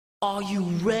Are you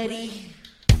ready?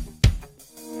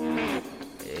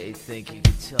 You think you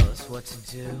can tell us what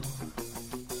to do?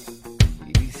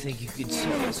 You think you can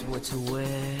tell us what to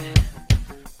wear?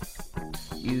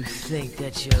 You think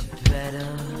that you're better?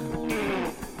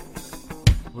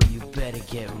 Well, you better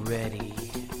get ready.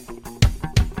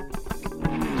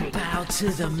 Bow to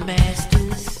the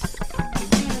masters.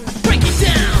 Break it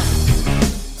down!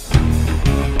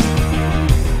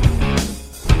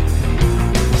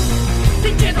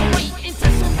 Degenerate into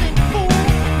something fool.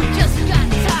 We just got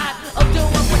tired of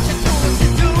doing what you told us to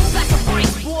do. That's a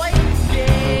break, boy.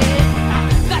 Yeah,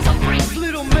 that's a break,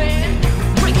 little man.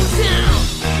 Break it down.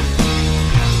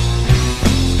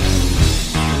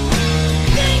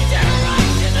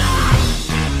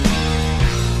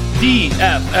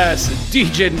 DFS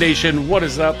DJ Nation, what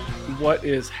is up? What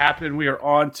is happening? We are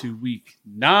on to week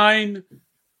 9.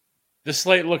 This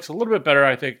slate looks a little bit better,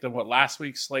 I think, than what last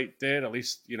week's slate did. At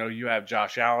least, you have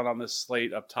Josh Allen on this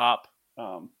slate up top.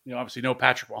 Obviously no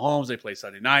Patrick Mahomes. They play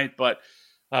Sunday night, but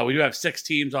we do have 6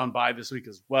 teams on bye this week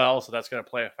as well, so that's going to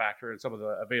play a factor in some of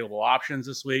the available options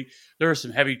this week. There is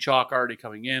some heavy chalk already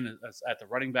coming in at the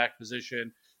running back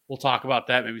position. We'll talk about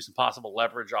that, maybe some possible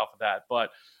leverage off of that. But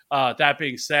that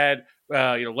being said,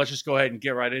 let's just go ahead and get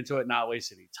right into it, not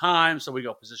waste any time. So we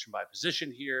go position by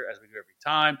position here as we do every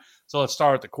time. So let's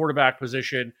start at the quarterback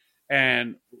position.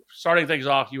 And starting things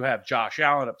off, you have Josh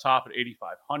Allen up top at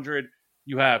 8,500.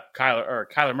 You have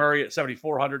Kyler Murray at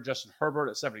 7,400, Justin Herbert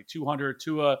at 7,200,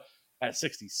 Tua at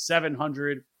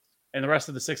 6,700. And the rest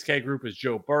of the 6K group is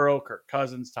Joe Burrow, Kirk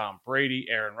Cousins, Tom Brady,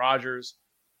 Aaron Rodgers.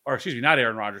 Or excuse me, not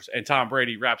Aaron Rodgers. And Tom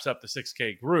Brady wraps up the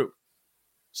 6K group.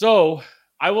 So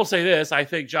I will say this. I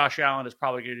think Josh Allen is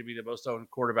probably going to be the most owned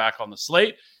quarterback on the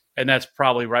slate, and that's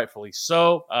probably rightfully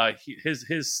so.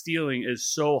 His ceiling is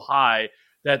so high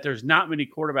that there's not many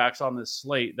quarterbacks on this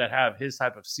slate that have his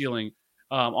type of ceiling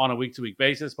on a week-to-week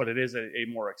basis, but it is a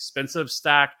more expensive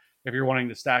stack if you're wanting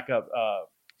to stack up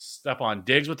Stephon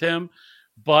Diggs with him.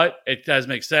 But it does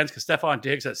make sense because Stephon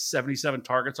Diggs has 77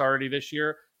 targets already this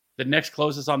year. The next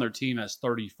closest on their team has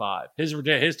 35.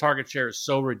 His target share is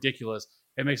so ridiculous,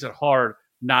 it makes it hard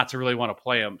not to really want to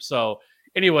play him. So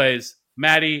anyways,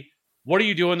 Maddie, what are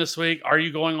you doing this week? Are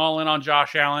you going all in on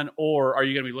Josh Allen, or are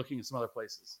you going to be looking at some other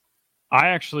places? I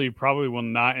actually probably will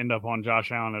not end up on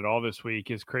Josh Allen at all this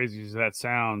week, as crazy as that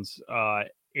sounds.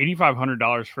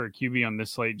 $8,500 for a QB on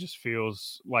this slate just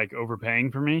feels like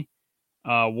overpaying for me.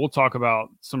 We'll talk about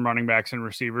some running backs and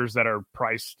receivers that are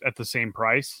priced at the same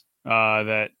price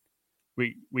that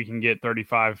we can get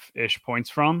 35-ish points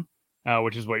from,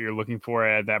 which is what you're looking for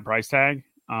at that price tag.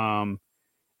 And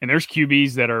there's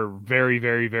QBs that are very,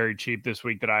 very, very cheap this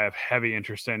week that I have heavy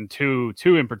interest in, two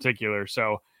in particular.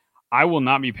 So I will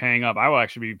not be paying up. I will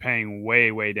actually be paying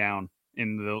way, way down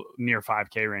in the near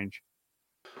 5K range.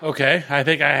 Okay. I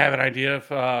think I have an idea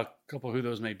of a couple of who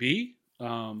those may be.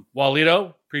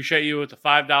 Walito, appreciate you with the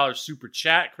 $5 super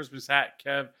chat. Christmas hat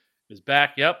Kev is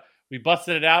back. Yep. We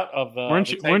busted it out of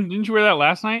didn't you wear that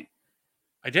last night?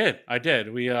 I did.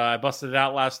 I busted it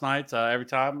out last night. Every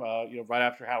time, right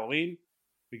after Halloween,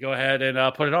 we go ahead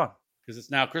and put it on because it's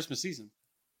now Christmas season.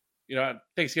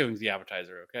 Thanksgiving's the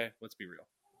appetizer. Okay, let's be real.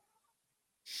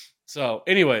 So,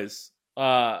 anyways,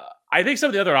 I think some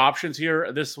of the other options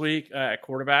here this week at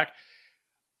quarterback,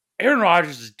 Aaron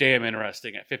Rodgers is damn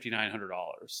interesting at $5,900.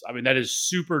 I mean, that is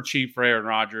super cheap for Aaron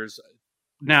Rodgers.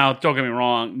 Now, don't get me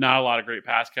wrong, not a lot of great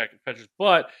pass catchers,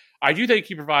 but I do think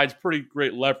he provides pretty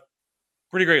great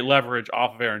leverage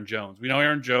off of Aaron Jones. We know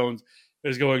Aaron Jones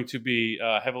is going to be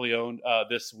heavily owned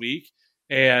this week.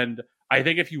 And I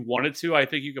think if you wanted to, I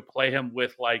think you could play him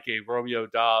with like a Romeo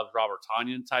Doubs, Robert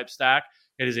Tonyan type stack.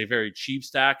 It is a very cheap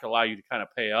stack, allow you to kind of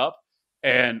pay up.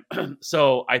 And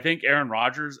so I think Aaron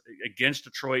Rodgers against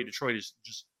Detroit is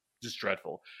just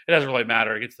dreadful. It doesn't really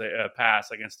matter against the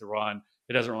pass, against the run.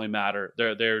 It doesn't really matter.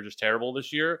 They're just terrible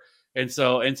this year. And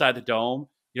so inside the dome,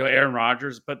 Aaron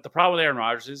Rodgers, but the problem with Aaron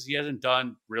Rodgers is he hasn't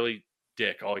done really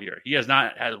dick all year. He does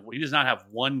not have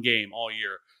one game all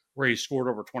year where he scored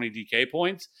over 20 DK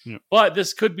points. Yeah. But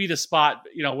this could be the spot,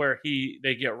 where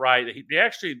they get right.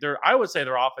 I would say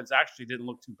their offense actually didn't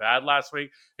look too bad last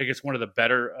week against one of the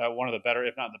better,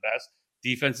 if not the best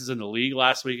defenses in the league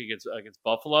last week against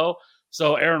Buffalo.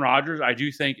 So Aaron Rodgers, I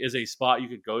do think, is a spot you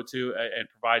could go to and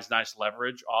provides nice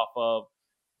leverage off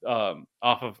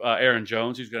of Aaron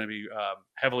Jones, who's going to be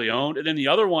heavily owned. And then the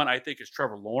other one I think is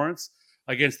Trevor Lawrence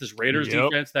against this Raiders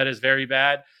defense that is very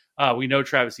bad. We know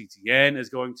Travis Etienne is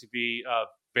going to be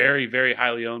very, very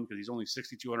highly owned because he's only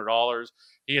 $6,200.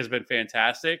 He has been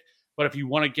fantastic. But if you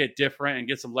want to get different and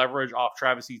get some leverage off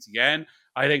Travis Etienne,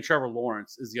 I think Trevor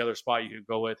Lawrence is the other spot you could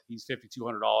go with. He's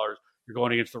 $5,200. You're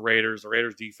going against the Raiders. The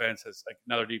Raiders defense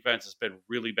another defense has been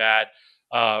really bad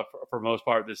for most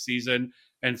part of this season.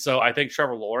 And so I think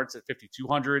Trevor Lawrence at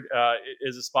 5,200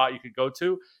 is a spot you could go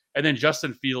to. And then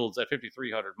Justin Fields at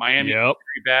 5,300. Miami is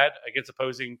pretty bad against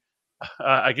opposing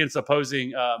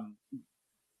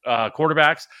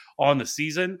quarterbacks on the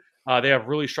season. They have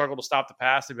really struggled to stop the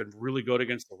pass. They've been really good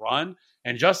against the run.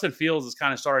 And Justin Fields is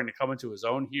kind of starting to come into his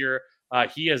own here.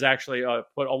 He has actually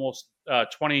put almost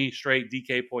 20 straight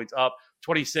DK points up,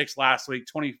 26 last week,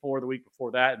 24 the week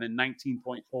before that, and then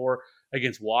 19.4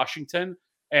 against Washington.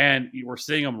 And we're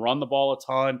seeing him run the ball a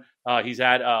ton. He's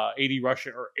had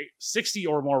 60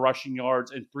 or more rushing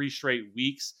yards in 3 straight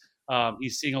weeks.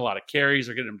 He's seeing a lot of carries.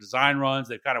 They're getting him design runs.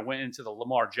 They've kind of went into the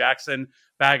Lamar Jackson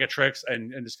bag of tricks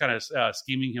and just kind of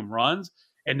scheming him runs.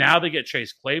 And now they get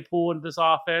Chase Claypool into this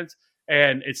offense.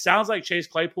 And it sounds like Chase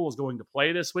Claypool is going to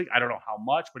play this week. I don't know how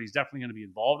much, but he's definitely going to be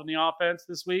involved in the offense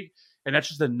this week. And that's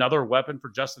just another weapon for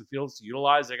Justin Fields to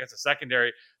utilize against a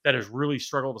secondary that has really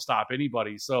struggled to stop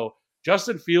anybody. So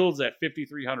Justin Fields at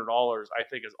 $5,300, I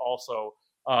think, is also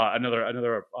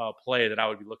another play that I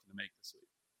would be looking to make this week.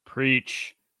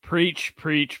 Preach.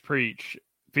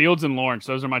 Fields and Lawrence,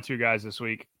 those are my 2 guys this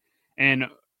week. And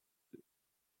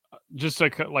just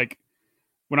like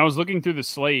when I was looking through the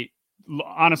slate,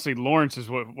 honestly, Lawrence is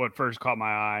what first caught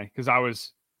my eye, because I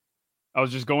was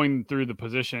just going through the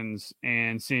positions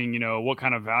and seeing, what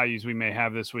kind of values we may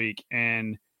have this week.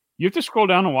 And you have to scroll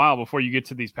down a while before you get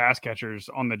to these pass catchers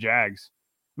on the Jags.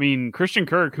 I mean, Christian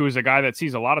Kirk, who is a guy that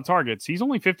sees a lot of targets, he's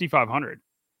only 5,500.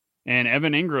 And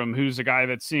Evan Ingram, who's a guy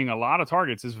that's seeing a lot of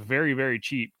targets, is very, very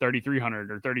cheap,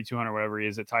 3,300 or 3,200, whatever he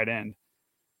is at tight end.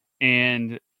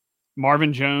 And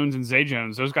Marvin Jones and Zay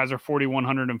Jones, those guys are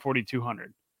 4,100 and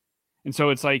 4,200. And so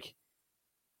it's like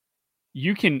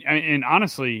you can, and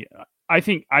honestly, I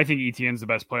think Etienne's the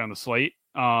best play on the slate.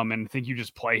 And I think you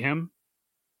just play him.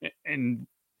 And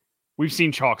we've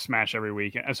seen chalk smash every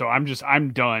week. So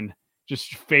I'm done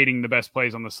just fading the best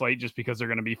plays on the slate just because they're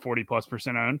going to be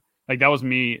 40+% owned. Like that was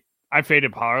me. I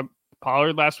faded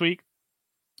Pollard last week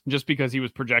just because he was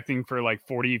projecting for like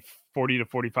 40 to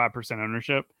 45%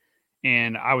 ownership.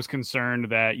 And I was concerned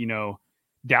that,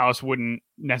 Dallas wouldn't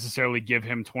necessarily give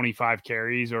him 25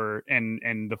 carries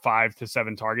and the 5 to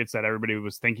 7 targets that everybody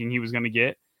was thinking he was going to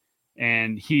get.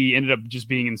 And he ended up just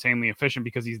being insanely efficient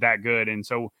because he's that good. And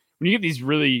so when you get these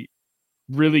really,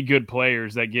 really good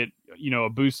players that get, a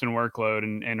boost in workload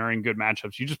and are in good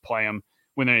matchups, you just play them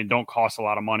when they don't cost a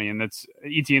lot of money. And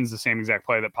Etienne's the same exact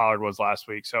play that Pollard was last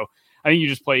week. So I think you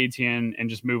just play Etienne and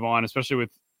just move on, especially with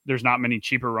there's not many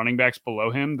cheaper running backs below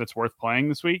him that's worth playing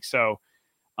this week. So,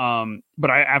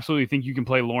 but I absolutely think you can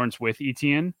play Lawrence with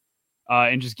Etienne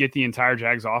and just get the entire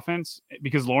Jags offense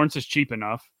because Lawrence is cheap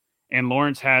enough and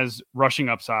Lawrence has rushing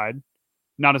upside,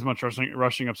 not as much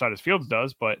rushing upside as Fields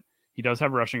does, but he does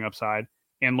have rushing upside.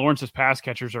 And Lawrence's pass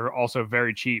catchers are also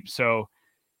very cheap. So,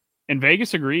 and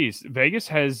Vegas agrees. Vegas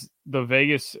has the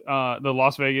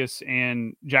Las Vegas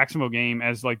and Jacksonville game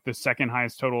as like the second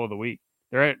highest total of the week.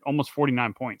 They're at almost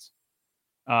 49 points.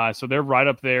 So they're right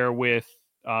up there with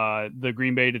the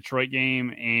Green Bay Detroit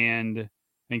game, and I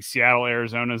think Seattle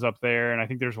Arizona's up there, and I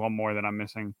think there's one more that I'm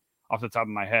missing off the top of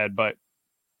my head. But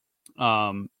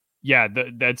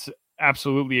that's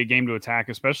absolutely a game to attack,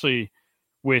 especially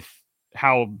with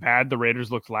how bad the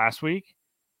Raiders looked last week.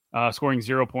 Scoring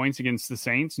 0 points against the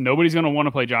Saints. Nobody's going to want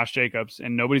to play Josh Jacobs,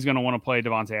 and nobody's going to want to play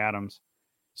Devontae Adams.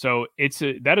 So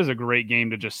that is a great game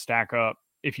to just stack up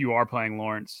if you are playing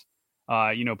Lawrence.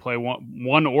 Play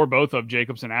one or both of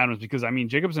Jacobs and Adams, because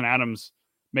Jacobs and Adams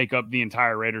make up the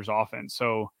entire Raiders offense.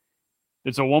 So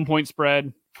it's a 1-point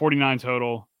spread, 49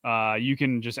 total. You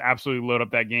can just absolutely load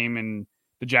up that game, and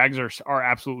the Jags are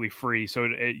absolutely free. So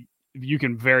you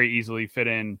can very easily fit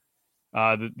in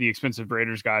the expensive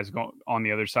Raiders guys go on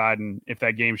the other side. And if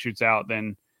that game shoots out,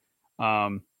 then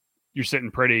you're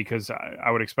sitting pretty, because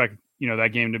I would expect,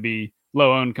 that game to be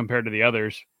low owned compared to the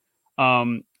others.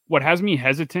 What has me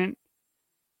hesitant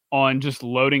on just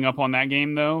loading up on that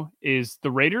game, though, is the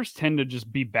Raiders tend to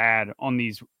just be bad on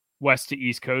these West to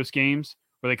East Coast games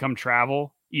where they come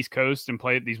travel East Coast and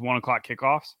play at these 1 o'clock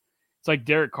kickoffs. It's like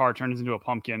Derek Carr turns into a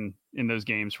pumpkin in those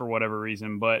games for whatever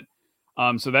reason. But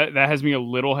so that has me a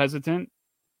little hesitant.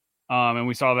 And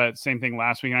we saw that same thing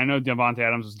last week. And I know Devontae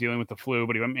Adams was dealing with the flu,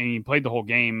 but he played the whole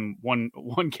game. One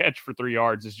catch for 3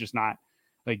 yards is just not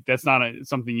like, that's not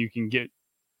something you can get.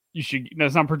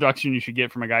 That's not production you should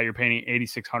get from a guy you're paying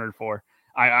 $8,600 for.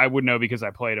 I would know because I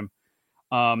played him.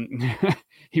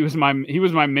 He was my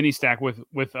mini stack with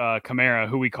Kamara,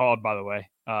 who we called, by the way,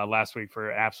 last week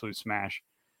for absolute smash.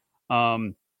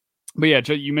 But yeah,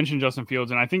 you mentioned Justin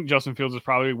Fields, and I think Justin Fields is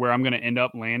probably where I'm going to end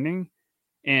up landing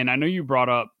And I know you brought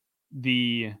up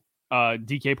the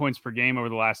DK points per game over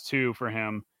the last 2 for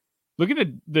him. Look at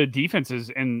the defenses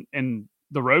and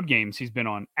the road games he's been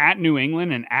on at New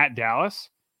England and at Dallas.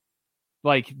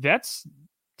 Like, that's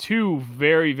 2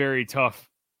 very, very tough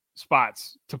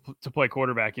spots to play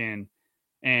quarterback in.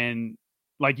 And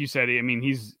like you said, I mean,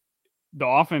 the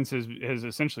offense has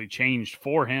essentially changed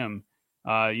for him.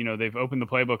 They've opened the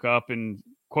playbook up and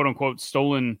quote unquote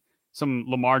stolen some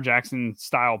Lamar Jackson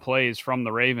style plays from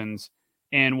the Ravens.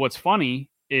 And what's funny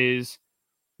is,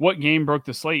 what game broke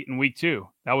the slate in week 2?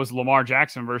 That was Lamar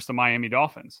Jackson versus the Miami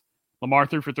Dolphins. Lamar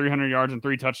threw for 300 yards and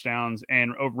 3 touchdowns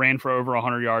and ran for over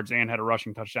 100 yards and had a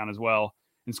rushing touchdown as well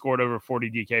and scored over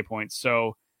 40 DK points.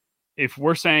 So if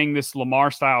we're saying this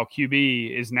Lamar-style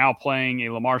QB is now playing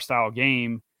a Lamar-style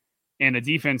game, and the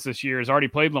defense this year has already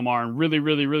played Lamar and really,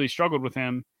 really, really struggled with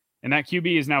him, and that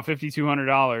QB is now $5,200,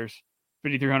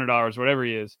 $5,300, whatever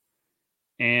he is,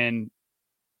 and,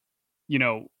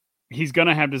 he's going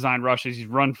to have designed rushes. He's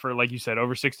run for, like you said,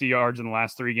 over 60 yards in the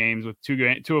last 3 games with two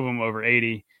of them over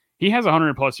 80. He has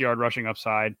 100-plus yard rushing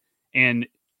upside, and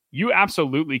you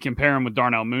absolutely compare him with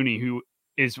Darnell Mooney, who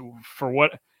is, for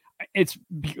what it's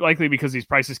likely because these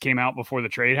prices came out before the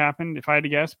trade happened, if I had to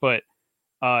guess, but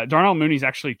Darnell Mooney's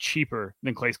actually cheaper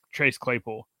than Chase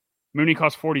Claypool. Mooney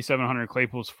costs $4,700,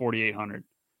 Claypool's $4,800.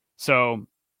 So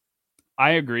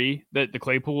I agree that the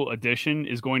Claypool addition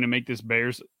is going to make this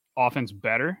Bears offense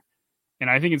better, and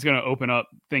I think it's going to open up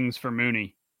things for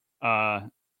Mooney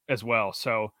as well.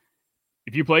 So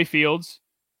if you play Fields,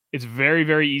 it's very,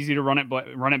 very easy to run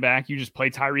it back. You just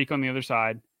play Tyreek on the other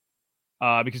side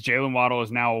because Jalen Waddle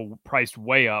is now priced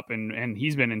way up, and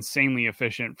he's been insanely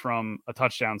efficient from a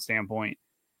touchdown standpoint.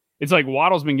 It's like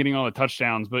Waddle's been getting all the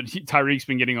touchdowns, but Tyreek's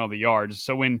been getting all the yards.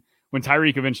 So when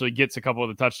Tyreek eventually gets a couple of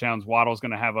the touchdowns, Waddle's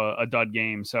going to have a dud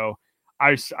game. So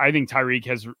I think Tyreek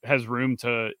has room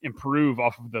to improve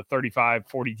off of the 35,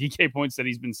 40 DK points that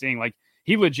he's been seeing. Like,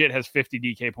 he legit has 50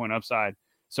 DK point upside.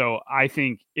 So I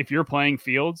think if you're playing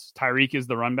Fields, Tyreek is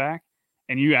the run back,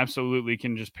 and you absolutely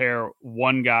can just pair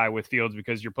one guy with Fields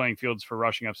because you're playing Fields for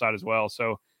rushing upside as well.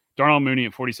 So Darnell Mooney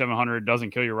at 4,700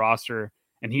 doesn't kill your roster,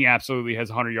 and he absolutely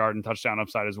has 100-yard and touchdown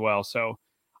upside as well. So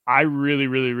I really,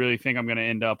 really, really think I'm going to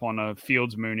end up on a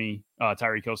Fields Mooney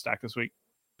Tyreek Hill stack this week.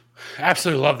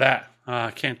 Absolutely love that.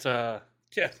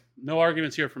 No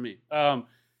arguments here for me.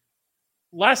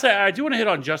 Last, I do want to hit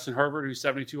on Justin Herbert, who's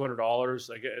 $7,200.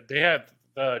 Like, they have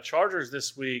the Chargers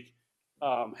this week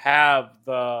have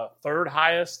the 3rd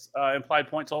highest implied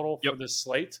point total for this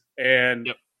slate,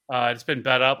 and it's been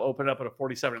bet up, opened up at a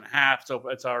 47.5, so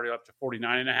it's already up to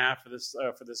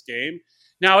 49.5 for this game.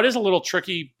 Now, it is a little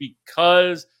tricky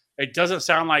because it doesn't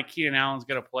sound like Keenan Allen's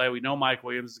going to play. We know Mike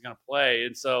Williams is going to play,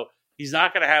 and so he's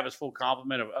not going to have his full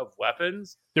complement of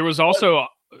weapons. There was also,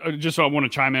 just so I want to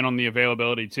chime in on the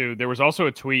availability too, there was also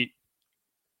a tweet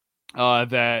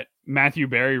that Matthew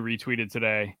Berry retweeted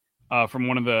today from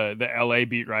one of the LA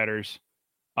beat writers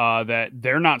that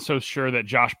they're not so sure that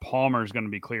Josh Palmer is going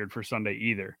to be cleared for Sunday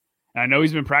either. And I know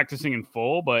he's been practicing in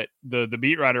full, but the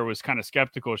beat writer was kind of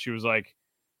skeptical. She was like,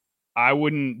 I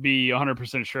wouldn't be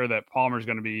 100% sure that Palmer's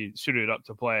going to be suited up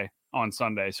to play on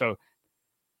Sunday. So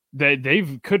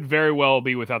they could very well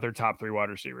be without their top 3 wide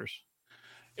receivers.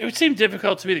 It would seem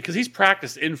difficult to me because he's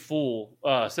practiced in full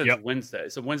since Wednesday.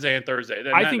 So Wednesday and Thursday.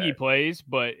 I think he plays,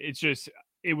 but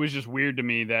it was just weird to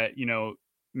me that,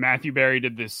 Matthew Berry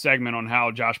did this segment on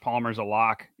how Josh Palmer's a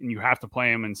lock and you have to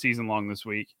play him in season long this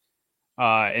week.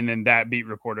 And then that beat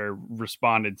reporter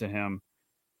responded to him.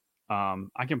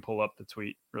 I can pull up the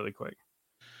tweet really quick.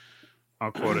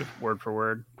 I'll quote it word for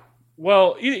word.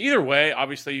 Well, either way,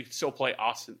 obviously you can still play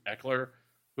Austin Eckler,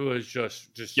 who is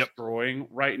just destroying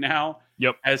right now.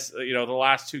 As the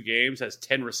last 2 games has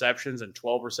 10 receptions and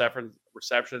 12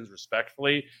 receptions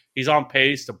respectively. He's on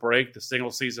pace to break the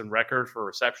single season record for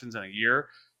receptions in a year.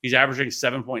 He's averaging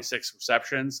 7.6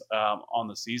 receptions on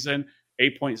the season,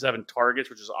 8.7 targets,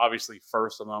 which is obviously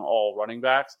first among all running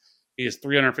backs. He has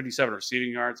 357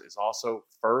 receiving yards, is also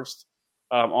first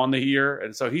on the year.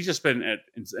 And so he's just been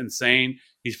insane.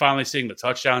 He's finally seeing the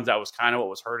touchdowns. That was kind of what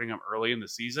was hurting him early in the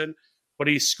season. But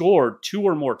he scored 2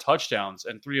 or more touchdowns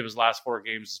in 3 of his last 4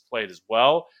 games played as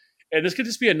well. And this could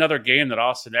just be another game that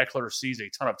Austin Eckler sees a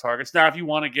ton of targets. Now, if you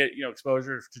want to get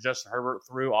exposure to Justin Herbert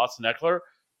through Austin Eckler,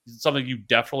 it's something you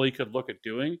definitely could look at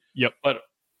doing. But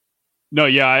no,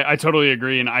 yeah, I totally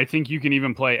agree. And I think you can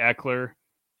even play Eckler.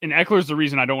 And Eckler's the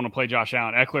reason I don't want to play Josh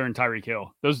Allen. Eckler and Tyreek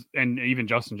Hill, those, and even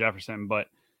Justin Jefferson. But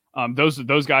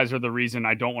those guys are the reason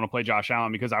I don't want to play Josh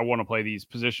Allen, because I want to play these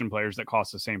position players that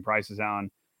cost the same price as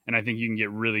Allen. And I think you can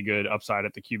get really good upside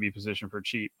at the QB position for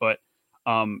cheap. But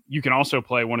You can also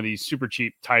play one of these super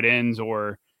cheap tight ends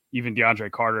or even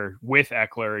DeAndre Carter with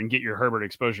Eckler and get your Herbert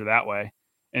exposure that way.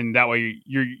 And that way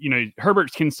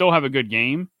Herbert can still have a good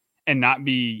game and not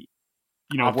be,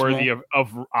 Optimal. worthy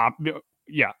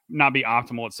not be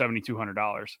optimal at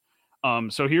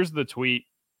 $7,200. So here's the tweet.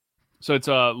 So it's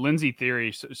Lindsay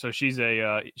Theory. So she's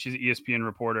an ESPN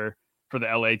reporter for the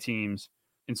LA teams.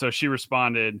 And so she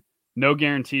responded, "No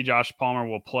guarantee Josh Palmer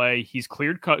will play. He's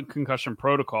cleared concussion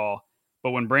protocol.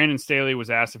 But when Brandon Staley was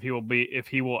asked if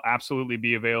he will absolutely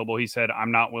be available, he said,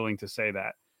 'I'm not willing to say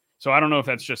that.'" So I don't know if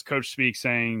that's just coach speak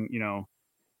saying,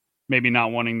 maybe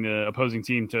not wanting the opposing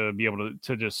team to be able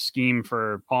to just scheme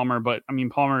for Palmer. But I mean,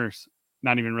 Palmer's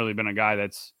not even really been a guy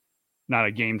that's not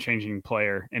a game-changing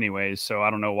player anyways. So I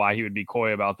don't know why he would be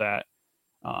coy about that.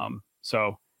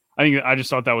 So I just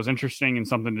thought that was interesting and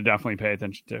something to definitely pay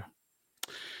attention to.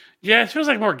 Yeah, it feels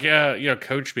like more,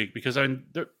 coach speak, because I mean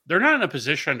they're not in a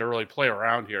position to really play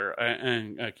around here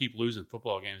and keep losing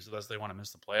football games unless they want to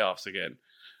miss the playoffs again.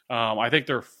 I think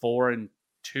they're 4-2,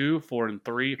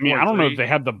 4-3. I mean, I don't know if they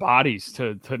have the bodies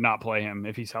to not play him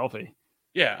if he's healthy.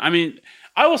 Yeah, I mean,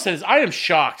 I will say this: I am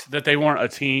shocked that they weren't a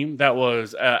team that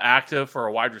was active for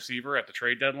a wide receiver at the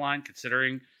trade deadline,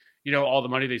 considering all the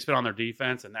money they spent on their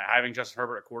defense and having Justin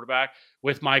Herbert at quarterback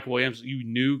with Mike Williams. You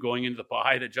knew going into the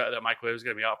bye that Mike Williams was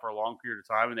going to be out for a long period of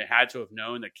time, and they had to have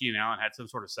known that Keenan Allen had some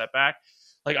sort of setback.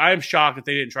 Like, I am shocked that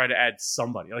they didn't try to add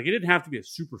somebody. Like, it didn't have to be a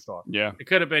superstar. Yeah, it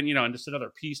could have been and just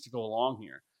another piece to go along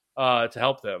here to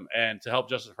help them and to help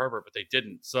Justin Herbert, but they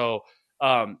didn't. So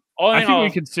I think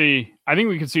we could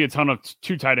see a ton of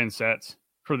 2 tight end sets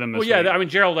for them this week. I mean,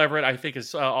 Gerald Everett, I think,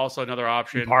 is also another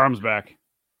option. And Parham's back.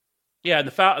 Yeah,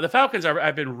 the Falcons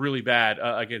have been really bad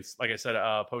against, like I said,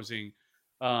 opposing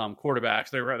quarterbacks.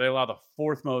 They allow the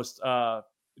 4th most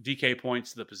DK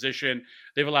points to the position.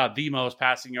 They've allowed the most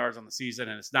passing yards on the season,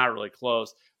 and it's not really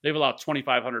close. They've allowed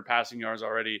 2,500 passing yards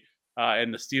already,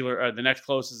 and the next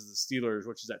closest is the Steelers,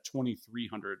 which is at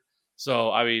 2,300.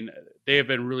 So, I mean, they have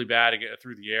been really bad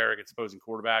through the air against opposing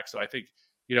quarterbacks. So I think,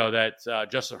 that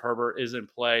Justin Herbert is in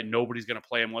play. Nobody's going to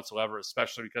play him whatsoever,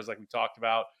 especially because, like we talked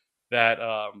about, that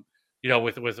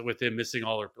with him missing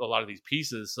a lot of these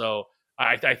pieces. So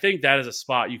I think that is a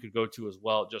spot you could go to as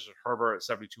well, Justin Herbert at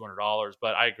 $7,200.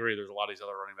 But I agree, there's a lot of these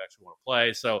other running backs who want to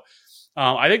play. So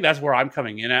I think that's where I'm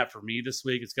coming in at for me this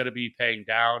week. It's going to be paying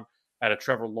down at a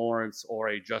Trevor Lawrence or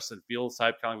a Justin Fields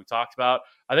type, kind of like we talked about.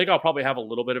 I think I'll probably have a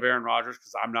little bit of Aaron Rodgers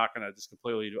because I'm not going to just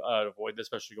completely avoid this,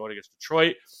 especially going against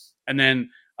Detroit. And then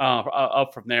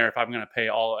up from there, if I'm going to pay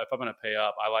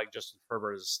up, I like Justin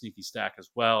Herbert as a sneaky stack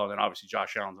as well. And then obviously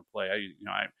Josh Allen's in play.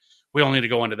 We don't need to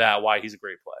go into that, why he's a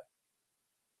great play.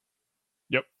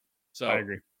 Yep. So I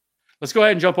agree. Let's go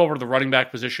ahead and jump over to the running back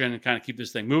position and kind of keep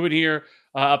this thing moving here.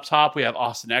 Up top, we have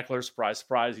Austin Eckler. Surprise,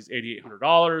 surprise. He's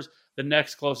 $8,800. The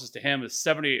next closest to him is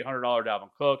 $7,800 Dalvin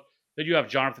Cook. Then you have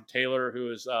Jonathan Taylor,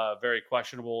 who is very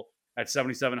questionable at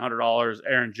 $7,700.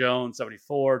 Aaron Jones,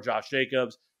 $7,400. Josh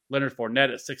Jacobs, Leonard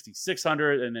Fournette at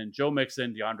 $6,600. And then Joe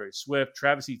Mixon, DeAndre Swift,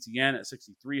 Travis Etienne at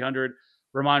 $6,300.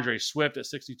 Ramondre Swift at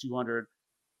 $6,200.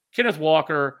 Kenneth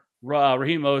Walker,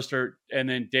 Raheem Mostert, and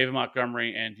then David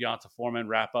Montgomery and Deonta Foreman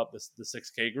wrap up the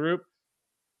 6K group.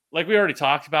 Like we already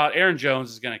talked about, Aaron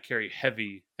Jones is going to carry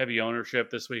heavy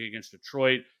ownership this week against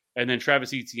Detroit. And then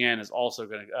Travis Etienne is also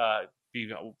going to be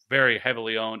very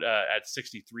heavily owned at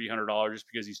 $6,300 just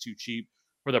because he's too cheap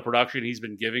for the production he's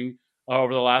been giving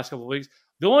over the last couple of weeks.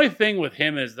 The only thing with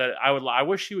him is that I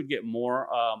wish he would get more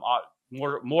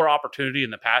opportunity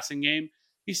in the passing game.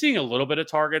 He's seeing a little bit of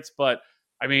targets, but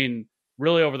I mean,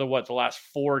 really over the last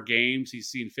 4 games, he's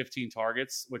seen 15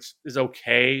 targets, which is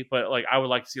okay. But like, I would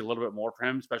like to see a little bit more from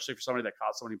him, especially for somebody that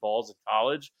caught so many balls in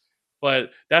college.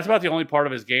 But that's about the only part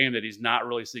of his game that he's not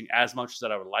really seeing as much as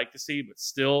that I would like to see. But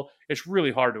still, it's really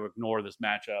hard to ignore this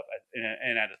matchup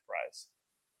and at his price.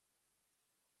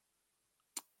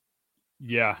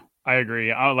 Yeah, I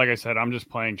agree. Like I said, I'm just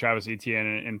playing Travis Etienne,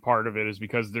 and part of it is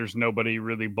because there's nobody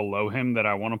really below him that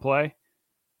I want to play.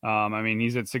 I mean,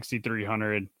 he's at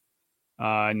 6,300,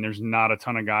 and there's not a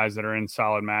ton of guys that are in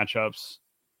solid matchups.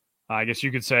 I guess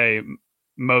you could say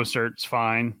Mostert's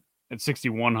fine at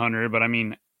 6,100, but I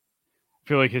mean, I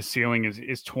feel like his ceiling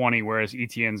is 20, whereas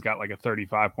Etienne's got like a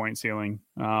 35-point ceiling.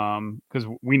 Because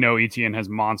we know Etienne has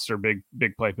monster big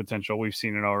play potential. We've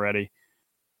seen it already.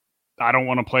 I don't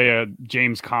want to play a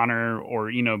James Conner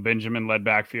or Benjamin led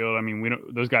backfield. I mean,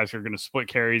 those guys are going to split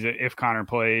carries if Conner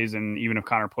plays, and even if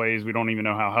Conner plays, we don't even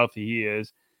know how healthy he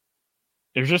is.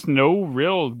 There's just no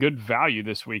real good value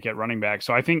this week at running back.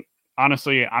 So I think,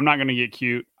 honestly, I'm not going to get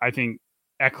cute. I think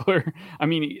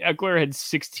Eckler had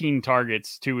 16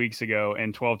 targets 2 weeks ago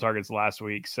and 12 targets last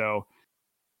week. So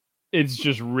it's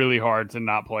just really hard to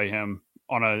not play him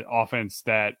on an offense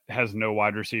that has no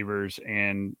wide receivers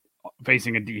and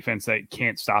facing a defense that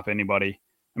can't stop anybody.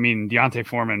 I mean, Deontay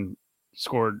Foreman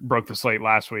broke the slate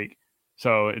last week.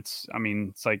 So it's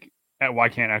like, why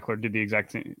can't Eckler do the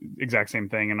exact same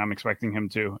thing? And I'm expecting him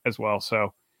to as well.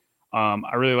 So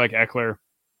I really like Eckler.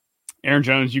 Aaron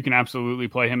Jones, you can absolutely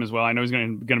play him as well. I know he's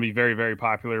going to be very, very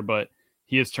popular, but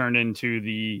he has turned into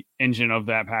the engine of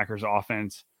that Packers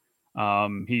offense.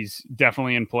 He's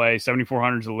definitely in play.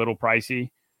 7,400 is a little pricey.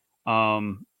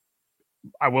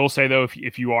 I will say, though,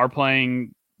 if you are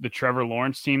playing the Trevor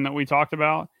Lawrence team that we talked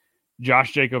about,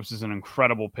 Josh Jacobs is an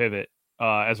incredible pivot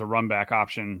as a run back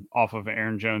option off of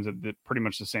Aaron Jones at pretty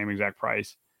much the same exact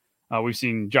price. We've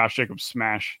seen Josh Jacobs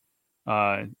smash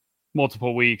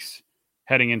multiple weeks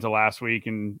heading into last week,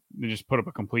 and they just put up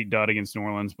a complete dud against New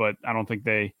Orleans. But I don't think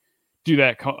they do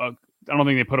that. I don't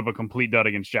think they put up a complete dud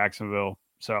against Jacksonville.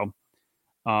 So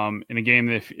in a game,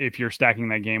 if you're stacking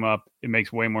that game up, it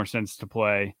makes way more sense to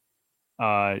play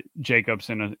Jacobs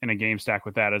in a game stack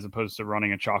with that as opposed to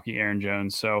running a chalky Aaron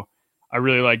Jones. So I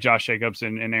really like Josh Jacobs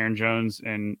and Aaron Jones,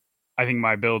 and I think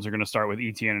my builds are going to start with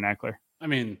Etienne and Eckler. I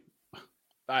mean,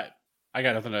 I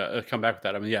got nothing to come back with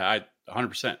that. I mean, yeah,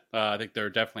 100%. I think they're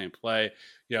definitely in play,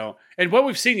 and what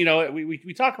we've seen,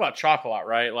 we talk about chalk a lot,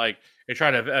 right? Like they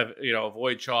try to,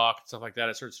 avoid chalk and stuff like that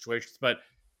at certain situations, but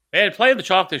playing the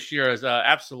chalk this year has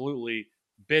absolutely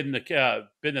been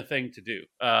the thing to do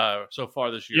so far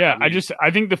this year. Yeah,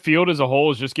 I think the field as a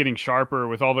whole is just getting sharper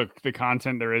with all the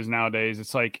content there is nowadays.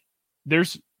 It's like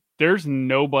there's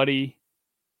nobody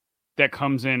that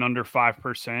comes in under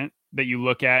 5% that you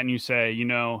look at and you say,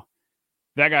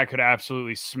 that guy could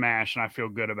absolutely smash and I feel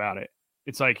good about it.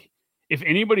 It's like if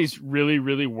anybody's really,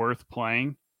 really worth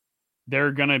playing,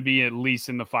 they're going to be at least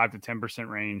in the 5 to 10%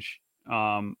 range.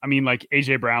 Like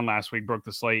AJ Brown last week broke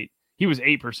the slate. He was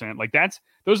 8%. Like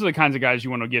those are the kinds of guys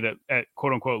you want to get at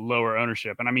quote unquote lower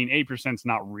ownership. And 8% is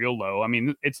not real low.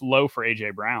 It's low for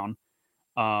AJ Brown.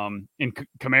 And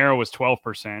Kamara was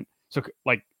 12%. So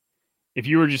like if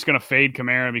you were just going to fade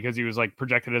Kamara because he was like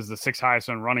projected as the 6th highest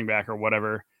on running back or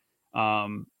whatever,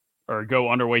 or go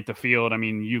underweight the field,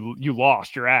 you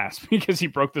lost your ass because he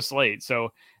broke the slate. So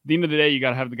at the end of the day, you got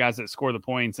to have the guys that score the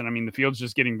points. And the field's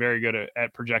just getting very good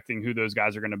at projecting who those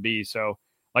guys are going to be. So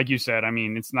like you said,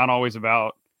 it's not always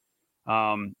about,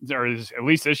 or at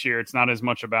least this year, it's not as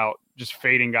much about just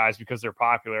fading guys because they're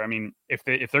popular. If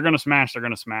they're going to smash, they're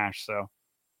going to smash. So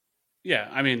yeah,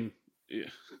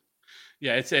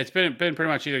 it's been pretty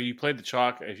much either you played the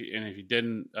chalk, if you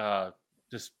didn't,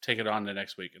 just take it on the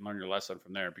next week and learn your lesson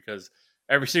from there, because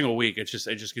every single week it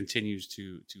just continues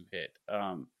to hit.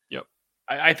 Yep.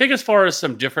 I think as far as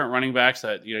some different running backs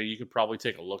that you could probably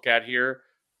take a look at here,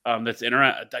 that's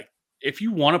like if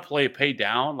you want to pay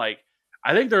down, like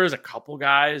I think there is a couple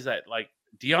guys that like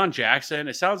Deion Jackson.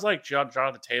 It sounds like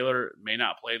Jonathan Taylor may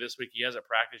not play this week. He hasn't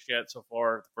practiced yet so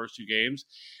far the first 2 games,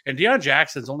 and Deion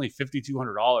Jackson's only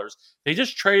 $5,200. They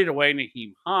just traded away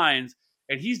Nyheim Hines.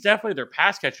 And he's definitely their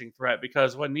pass catching threat,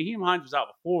 because when Nyheim Hines was out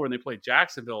before when they played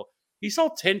Jacksonville, he saw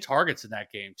 10 targets in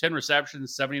that game, 10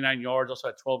 receptions, 79 yards, also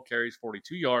had 12 carries,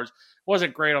 42 yards.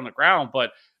 Wasn't great on the ground,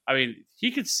 but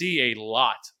he could see a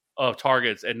lot of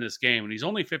targets in this game, and he's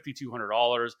only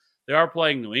 $5,200. They are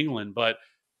playing New England, but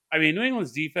New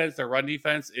England's defense, their run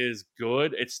defense is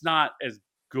good. It's not as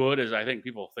good as I think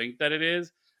people think that it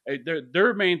is.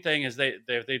 Their main thing is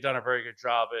they've done a very good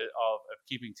job of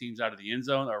keeping teams out of the end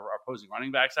zone, or opposing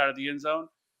running backs out of the end zone.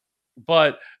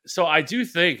 But so I do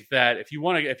think that if you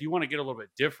want to get a little bit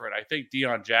different, I think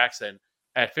Deion Jackson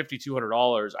at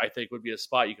 $5,200 I think would be a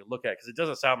spot you could look at, because it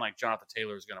doesn't sound like Jonathan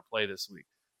Taylor is going to play this week,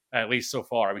 at least so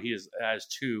far. He has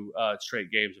 2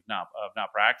 straight games of not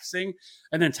practicing,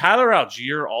 and then Tyler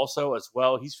Algier also as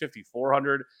well. He's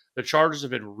 $5,400. The Chargers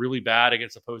have been really bad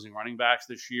against opposing running backs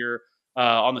this year.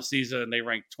 On the season, they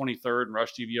ranked 23rd in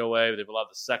rush DVOA. They've allowed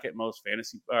the second most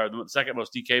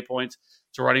DK points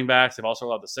to running backs. They've also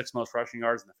allowed the 6th most rushing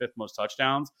yards and the 5th most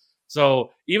touchdowns.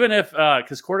 So even if,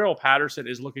 because Cordell Patterson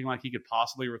is looking like he could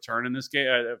possibly return in this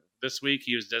game this week,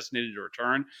 he was designated to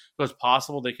return, so it's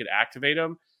possible they could activate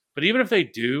him. But even if they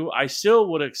do, I still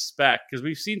would expect, because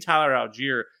we've seen Tyler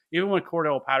Algier, even when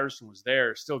Cordell Patterson was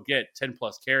there, still get 10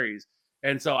 plus carries.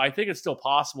 And so I think it's still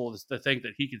possible to think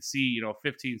that he could see,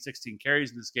 15, 16 carries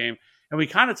in this game. And we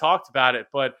kind of talked about it,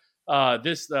 but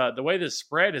the way this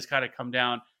spread has kind of come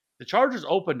down, the Chargers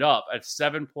opened up at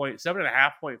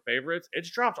 7.5 point favorites.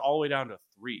 It's dropped all the way down to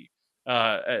 3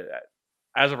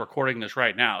 as of recording this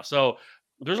right now. So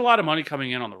there's a lot of money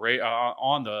coming in on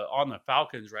the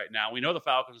Falcons right now. We know the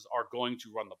Falcons are going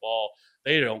to run the ball.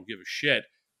 They don't give a shit.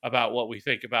 about what we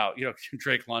think about,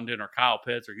 Drake London or Kyle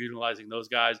Pitts or utilizing those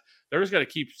guys. They're just going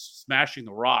to keep smashing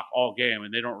the rock all game,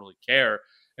 and they don't really care.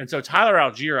 And so Tyler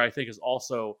Algier, I think, is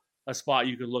also a spot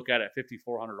you could look at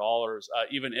 $5,400,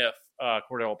 even if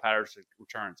Cordell Patterson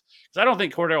returns. Because I don't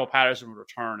think Cordell Patterson would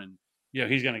return and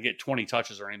he's going to get 20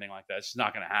 touches or anything like that. It's just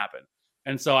not going to happen.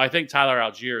 And so I think Tyler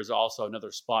Algier is also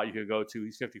another spot you could go to.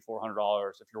 He's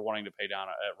 $5,400 if you're wanting to pay down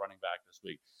at running back this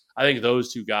week. I think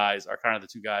those two guys are kind of the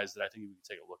two guys that I think we can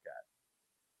take a look at.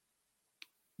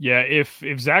 Yeah,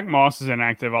 if Zach Moss is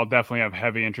inactive, I'll definitely have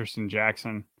heavy interest in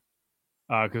Jackson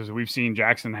because we've seen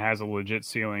Jackson has a legit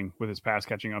ceiling with his pass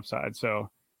catching upside. So,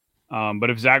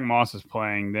 but if Zach Moss is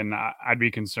playing, then I'd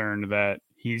be concerned that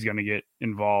he's going to get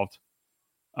involved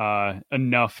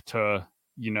enough to,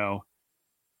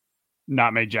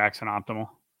 not make Jackson optimal.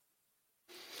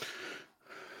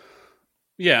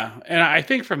 Yeah, and I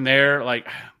think from there, I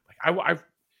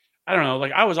don't know.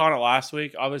 I was on it last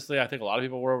week. Obviously, I think a lot of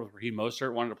people were with Raheem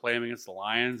Mostert, wanted to play him against the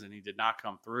Lions, and he did not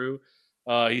come through.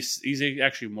 He's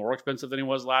actually more expensive than he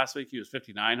was last week. He was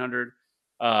 $5,900,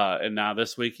 and now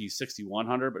this week he's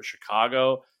 $6,100. But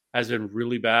Chicago has been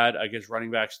really bad against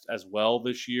running backs as well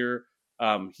this year.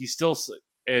 He's still.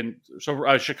 And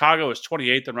so Chicago is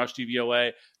 28th in rush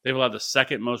DVOA. They've allowed the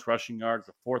second most rushing yards,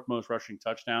 the fourth most rushing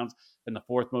touchdowns, and the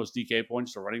fourth most DK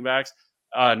points to running backs.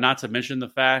 Not to mention the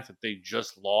fact that they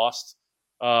just lost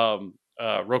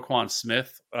Roquan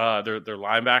Smith, their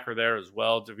linebacker there as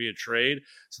well via trade.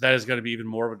 So that is going to be even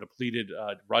more of a depleted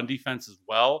run defense as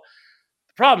well.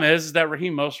 The problem is that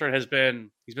Raheem Mostert he's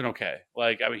been okay.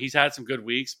 He's had some good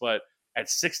weeks, but at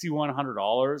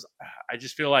 $6,100, I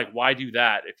just feel like, why do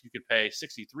that if you could pay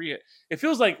 $63? It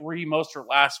feels like Raheem Mostert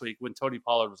last week when Tony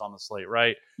Pollard was on the slate,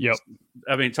 right? Yep.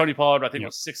 Tony Pollard, I think,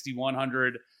 was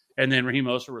 $6,100, and then Raheem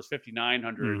Mostert was $5,900.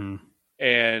 Mm-hmm.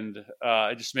 And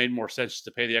it just made more sense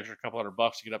to pay the extra couple $100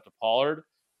 to get up to Pollard.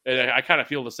 And I kind of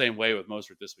feel the same way with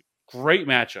Mostert this week. Great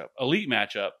matchup, elite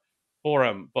matchup for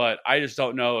him, but I just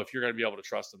don't know if you're going to be able to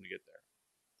trust him to get there.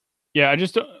 Yeah, I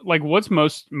just what's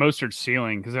Mostert's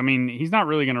ceiling? Because he's not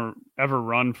really going to ever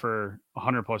run for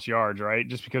 100+ yards, right?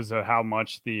 Just because of how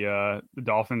much the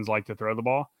Dolphins like to throw the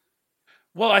ball.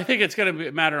 Well, I think it's going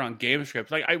to matter on game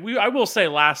script. I will say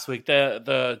last week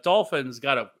the Dolphins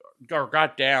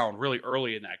got down really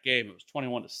early in that game. It was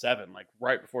 21-7,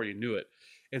 right before you knew it,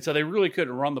 and so they really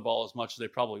couldn't run the ball as much as they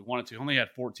probably wanted to. Only had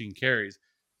 14 carries,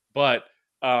 but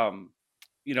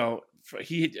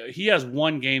he has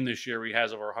one game this year where he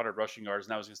has over 100 rushing yards,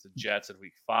 and that was against the Jets in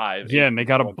week 5. Yeah, and they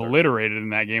got obliterated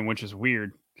in that game, which is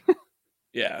weird.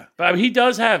 Yeah, but he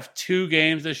does have 2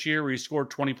 games this year where he scored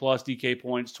 20+ DK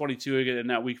points, 22 in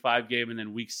that week 5 game, and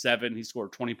then week 7 he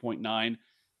scored 20.9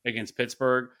 against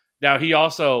Pittsburgh. Now, he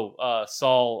also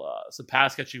saw some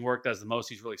pass catching work. That's the most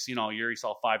he's really seen all year. He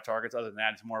saw 5 targets. Other than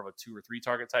that, he's more of a 2 or 3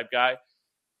 target type guy.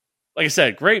 Like I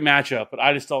said, great matchup, but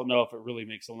I just don't know if it really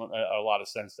makes a lot of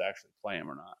sense to actually play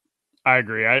him or not. I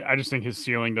agree. I just think his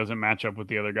ceiling doesn't match up with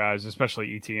the other guys,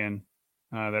 especially ETN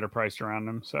that are priced around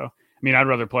him. So, I'd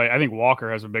rather play. I think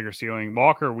Walker has a bigger ceiling.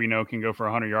 Walker, we know, can go for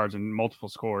 100 yards and multiple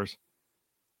scores.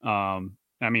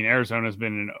 Arizona's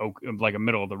been a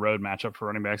middle of the road matchup for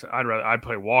running backs. I'd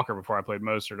play Walker before I played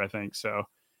Mostert, I think. So,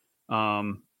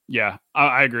 yeah,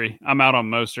 I agree. I'm out on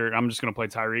Mostert. I'm just going to play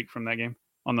Tyreek from that game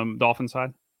on the Dolphin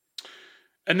side.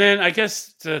 And then I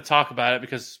guess to talk about it,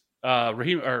 because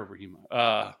Ramondre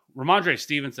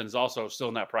Stevenson is also still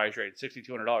in that price range,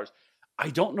 $6,200. I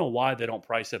don't know why they don't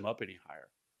price him up any higher.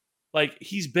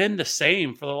 He's been the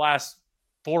same for the last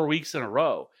 4 weeks in a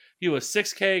row. He was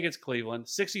 $6K against Cleveland,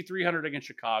 $6,300 against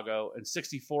Chicago, and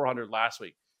 $6,400 last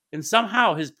week. And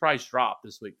somehow his price dropped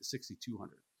this week to $6,200.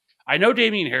 I know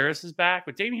Damian Harris is back,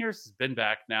 but Damian Harris has been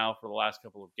back now for the last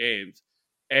couple of games.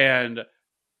 And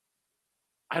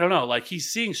I don't know,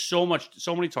 he's seeing so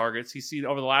many targets. He's seen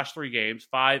over the last 3 games,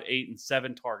 5, 8, and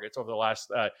 7 targets over the last,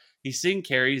 he's seeing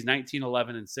carries 19,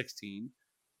 11, and 16.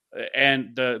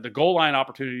 And the goal line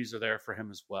opportunities are there for him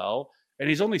as well. And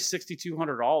he's only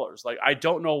 $6,200. I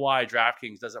don't know why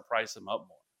DraftKings doesn't price him up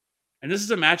more. And this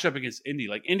is a matchup against Indy.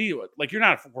 Indy, you're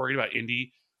not worried about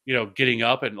Indy, getting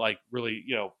up and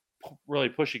really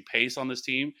pushing pace on this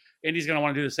team. Indy's going to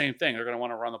want to do the same thing. They're going to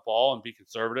want to run the ball and be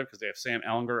conservative because they have Sam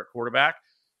Ehlinger at quarterback.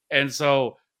 And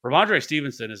so Ramondre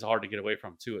Stevenson is hard to get away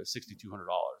from too at $6,200,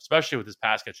 especially with his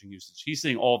pass catching usage. He's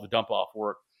seeing all the dump off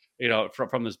work,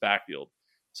 from this backfield.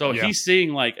 So he's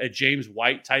seeing a James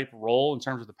White type role in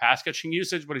terms of the pass catching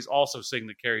usage, but he's also seeing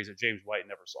the carries that James White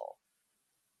never saw.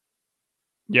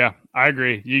 Yeah, I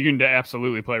agree. You can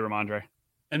absolutely play Ramondre.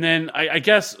 And then I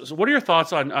guess, so what are your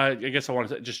thoughts on, I guess I want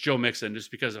to say just Joe Mixon,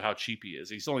 just because of how cheap he is.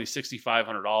 He's only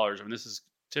 $6,500. This is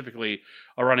typically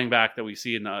a running back that we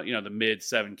see in the mid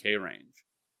 7K range.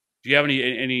 Do you have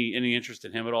any interest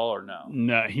in him at all, or no?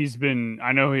 No,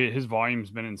 I know his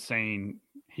volume's been insane.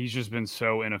 He's just been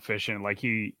so inefficient. Like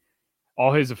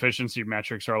all his efficiency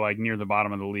metrics are like near the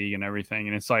bottom of the league and everything.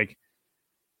 And it's like,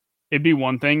 it'd be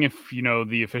one thing if,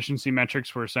 the efficiency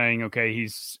metrics were saying, okay,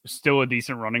 he's still a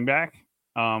decent running back.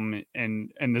 And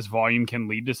this volume can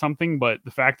lead to something. But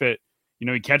the fact that,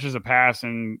 he catches a pass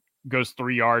and goes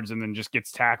 3 yards and then just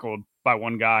gets tackled by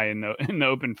one guy in the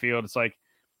open field, it's like,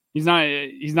 he's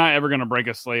not ever going to break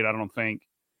a slate, I don't think.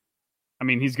 I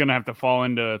mean, he's going to have to fall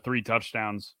into 3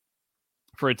 touchdowns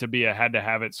for it to be a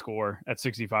had-to-have-it score at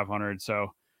 6,500.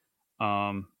 So,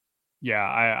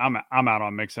 yeah, I'm out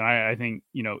on Mixon. I think,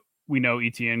 we know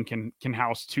ETN can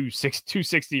house two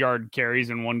 60-yard carries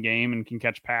in one game and can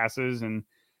catch passes, and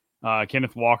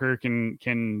Kenneth Walker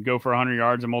can go for 100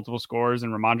 yards and multiple scores,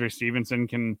 and Ramondre Stevenson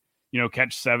can,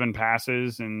 catch 7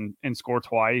 passes and score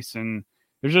twice. And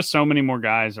there's just so many more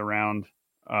guys around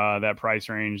that price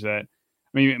range that,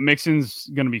 I mean, Mixon's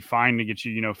going to be fine to get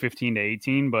you, 15 to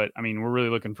 18, but I mean, we're really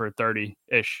looking for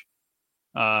 30-ish,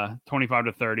 25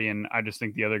 to 30. And I just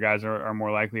think the other guys are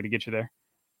more likely to get you there.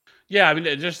 Yeah, I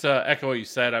mean, just to echo what you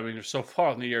said, I mean, so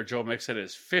far in the year, Joe Mixon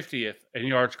is 50th in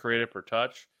yards created per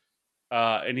touch.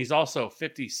 And he's also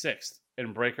 56th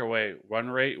in breakaway run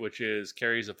rate, which is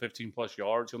carries of 15-plus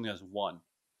yards. He only has 1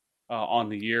 on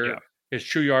the year. Yeah. His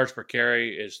true yards per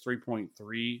carry is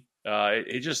 3.3.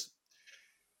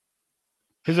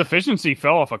 His efficiency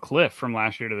fell off a cliff from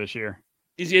last year to this year.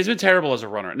 He's been terrible as a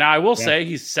runner. Now, I will say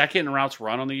he's 2nd in routes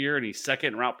run on the year, and he's 2nd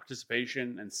in route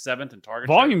participation and 7th in target.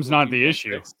 Volume's not the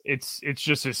issue. It's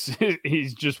just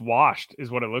he's just washed,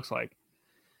 is what it looks like.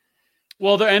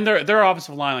 Well, their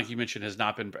offensive line, like you mentioned, has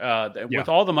not been with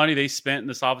all the money they spent in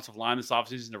this offensive line this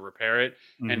offseason to repair it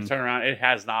and turn around. It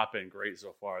has not been great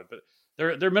so far. But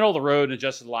they're middle of the road in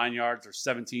adjusted line yards. They're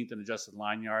 17th in adjusted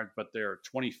line yards, but they're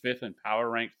 25th in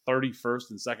power rank,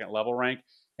 31st in second level rank,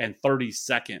 and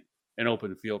 32nd in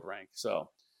open field rank. So,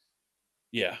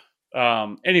 yeah.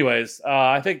 Anyways,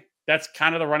 I think that's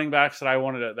kind of the running backs that I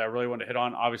really wanted to hit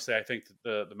on. Obviously, I think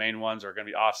that the main ones are going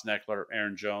to be Austin Eckler,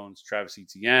 Aaron Jones, Travis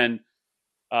Etienne.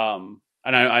 And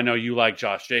I know you like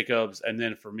Josh Jacobs, and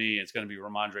then for me, it's going to be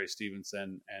Ramondre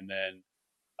Stevenson, and then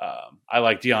I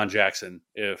like Deion Jackson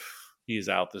if he's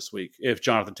out this week, if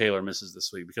Jonathan Taylor misses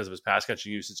this week because of his pass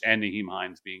catching usage and Nyheim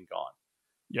Hines being gone.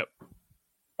 Yep.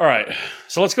 All right,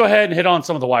 so let's go ahead and hit on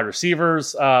some of the wide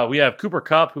receivers. We have Cooper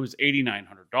Kupp, who's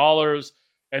 $8,900,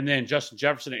 and then Justin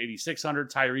Jefferson at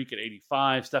 $8,600, Tyreek at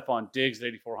 $85, Stephon Diggs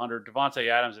at $8,400, Devontae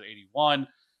Adams at $81.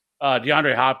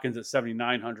 DeAndre Hopkins at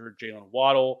 $7,900, Jalen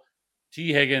Waddle,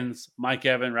 T. Higgins, Mike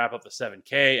Evans wrap up the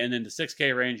 7K. And then the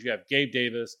 6K range, you have Gabe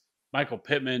Davis, Michael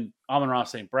Pittman, Amon-Ra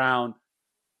St. Brown,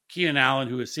 Keenan Allen,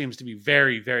 who seems to be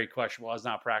very, very questionable, has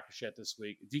not practiced yet this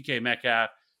week, DK Metcalf,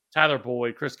 Tyler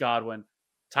Boyd, Chris Godwin,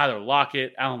 Tyler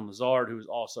Lockett, Allen Lazard, who is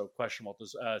also questionable at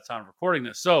this time of recording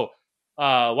this. So,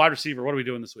 wide receiver, what are we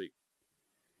doing this week?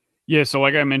 Yeah, so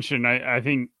like I mentioned, I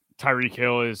think Tyreek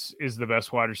Hill is the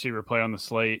best wide receiver play on the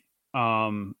slate.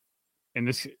 And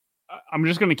this, I'm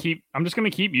just going to keep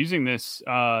using this,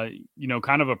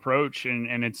 kind of approach.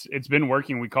 And it's been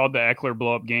working. We called the Eckler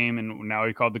blow up game, and now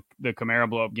we called the Kamara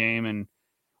blow up game. And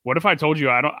what if I told you,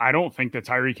 I don't think that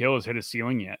Tyreek Hill has hit his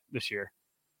ceiling yet this year.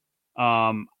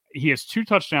 He has 2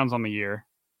 touchdowns on the year.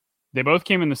 They both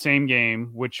came in the same game,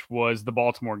 which was the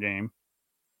Baltimore game.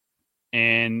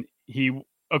 And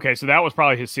so that was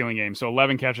probably his ceiling game. So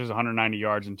 11 catches, 190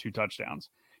 yards, and 2 touchdowns.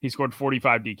 He scored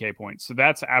 45 DK points. So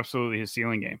that's absolutely his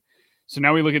ceiling game. So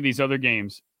now we look at these other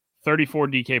games. 34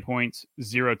 DK points,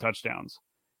 0 touchdowns.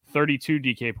 32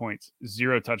 DK points,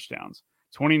 0 touchdowns.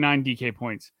 29 DK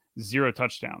points, 0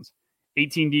 touchdowns.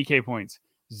 18 DK points,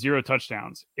 0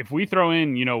 touchdowns. If we throw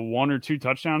in, 1 or 2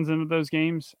 touchdowns into those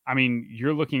games, I mean,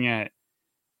 you're looking at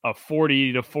a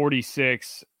 40 to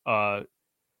 46,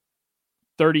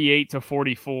 38 to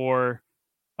 44,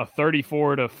 a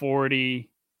 34 to 40,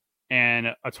 and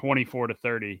a 24 to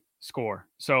 30 score.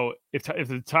 So if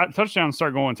the touchdowns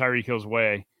start going Tyreek Hill's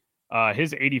way,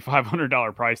 his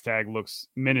 $8,500 price tag looks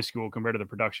minuscule compared to the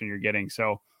production you're getting.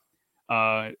 So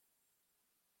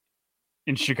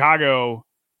in Chicago,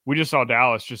 we just saw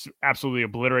Dallas just absolutely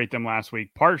obliterate them last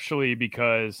week, partially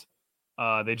because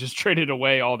they just traded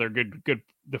away all their good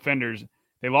defenders.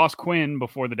 They lost Quinn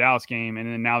before the Dallas game, and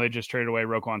then now they just traded away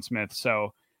Roquan Smith.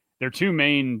 So their 2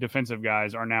 main defensive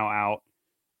guys are now out.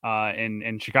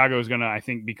 And Chicago is going to, I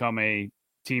think, become a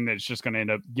team that's just going to end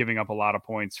up giving up a lot of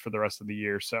points for the rest of the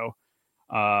year. So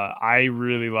I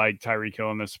really like Tyreek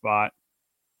Hill in this spot.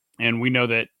 And we know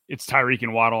that it's Tyreek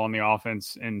and Waddle on the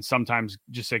offense, and sometimes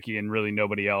Gesicki and really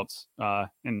nobody else,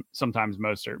 and sometimes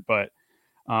Mostert. But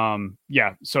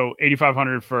yeah, so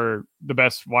 8,500 for the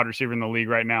best wide receiver in the league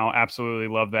right now.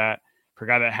 Absolutely love that. For a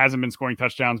guy that hasn't been scoring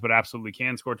touchdowns, but absolutely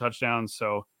can score touchdowns.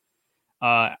 So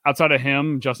outside of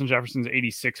him, Justin Jefferson's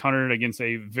 8,600 against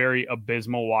a very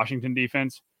abysmal Washington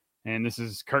defense. And this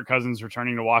is Kirk Cousins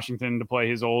returning to Washington to play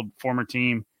his old former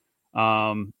team.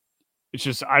 It's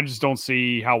just, I just don't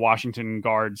see how Washington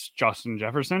guards Justin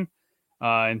Jefferson,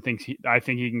 and I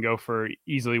think he can go for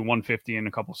easily 150 and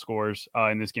a couple scores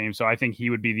in this game. So I think he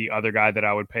would be the other guy that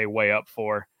I would pay way up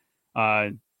for.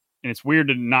 And it's weird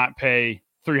to not pay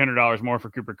 $300 more for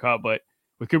Cooper Kupp, but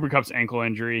with Cooper Kupp's ankle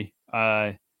injury,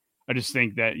 I just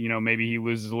think that, maybe he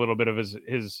loses a little bit of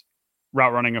his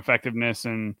route running effectiveness,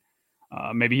 and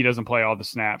maybe he doesn't play all the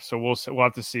snaps. So we'll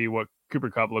have to see what Cooper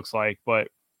Kupp looks like. But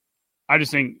I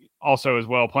just think also as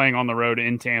well, playing on the road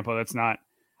in Tampa, that's not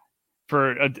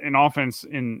for an offense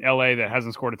in LA that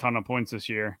hasn't scored a ton of points this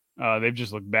year. They've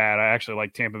just looked bad. I actually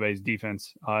like Tampa Bay's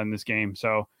defense in this game.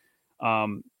 So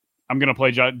I'm going to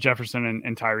play Jefferson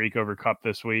and Tyreek over Kupp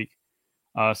this week.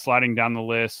 Sliding down the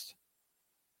list,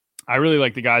 I really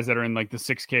like the guys that are in like the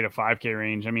 6K to 5K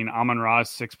range. I mean, Amon-Ra is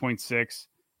 6.6.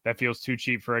 That feels too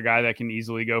cheap for a guy that can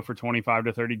easily go for 25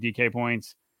 to 30 DK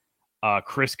points.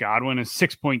 Chris Godwin is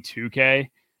 6.2K.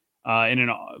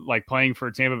 Like playing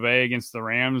for Tampa Bay against the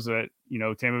Rams, that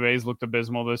Tampa Bay's looked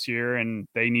abysmal this year, and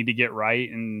they need to get right.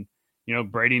 And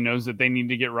Brady knows that they need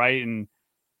to get right, and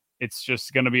it's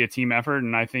just going to be a team effort.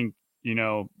 And I think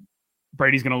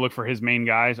Brady's going to look for his main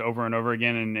guys over and over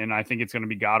again, and I think it's going to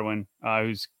be Godwin,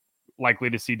 who's likely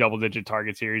to see double-digit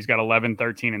targets here. He's got 11,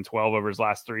 13, and 12 over his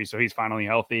last 3, so he's finally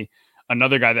healthy.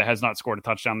 Another guy that has not scored a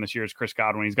touchdown this year is Chris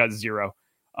Godwin. He's got 0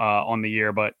 on the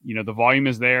year, but the volume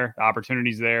is there, the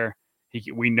opportunity's there.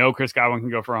 We know Chris Godwin can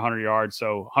go for 100 yards,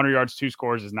 so 100 yards, 2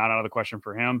 scores is not out of the question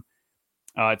for him.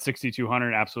 At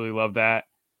 6,200, absolutely love that.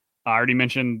 I already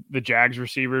mentioned the Jags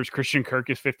receivers. Christian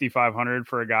Kirk is 5,500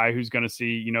 for a guy who's going to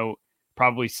see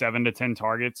probably 7 to 10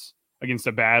 targets against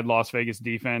a bad Las Vegas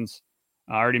defense.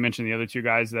 I already mentioned the other 2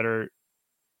 guys that are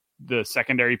the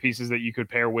secondary pieces that you could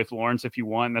pair with Lawrence if you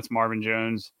want. That's Marvin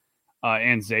Jones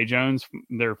and Zay Jones.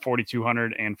 They're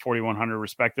 4,200 and 4,100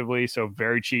 respectively. So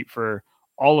very cheap for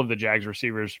all of the Jags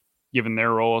receivers, given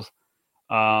their roles.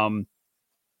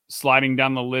 Sliding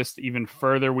down the list even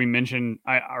further,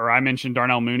 I mentioned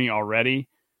Darnell Mooney already.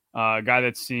 A guy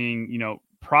that's seeing,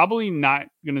 probably not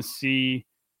going to see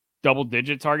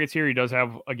double-digit targets here. He does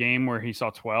have a game where he saw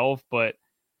 12, but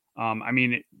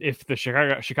if the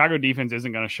Chicago defense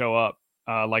isn't going to show up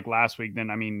like last week,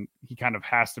 then, he kind of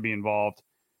has to be involved.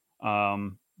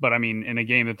 But in a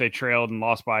game that they trailed and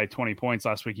lost by 20 points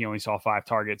last week, he only saw 5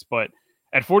 targets. But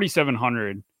at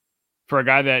 4,700, for a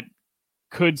guy that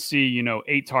could see,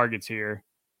 8 targets here,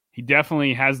 he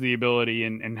definitely has the ability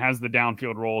and has the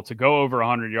downfield role to go over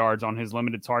 100 yards on his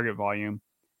limited target volume,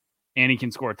 and he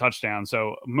can score a touchdown.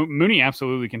 So Mooney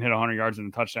absolutely can hit 100 yards in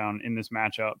a touchdown in this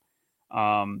matchup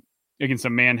against a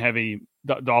man-heavy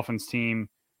Dolphins team.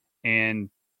 And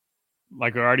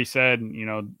like I already said,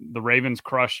 the Ravens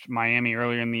crushed Miami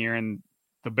earlier in the year, and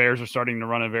the Bears are starting to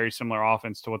run a very similar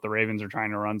offense to what the Ravens are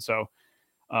trying to run. So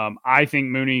I think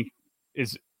Mooney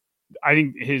I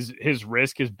think his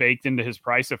risk is baked into his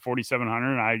price at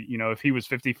 4,700. If he was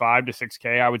 55 to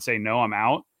 6K, I would say, no, I'm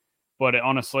out. But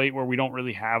on a slate where we don't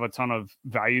really have a ton of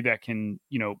value that can,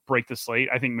 break the slate,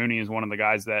 I think Mooney is one of the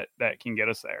guys that can get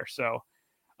us there. So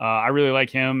I really like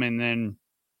him. And then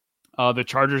the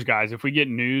Chargers guys, if we get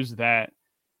news that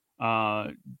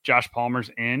Josh Palmer's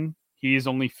in, he is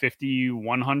only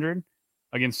 5,100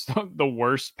 against the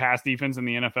worst pass defense in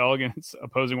the NFL against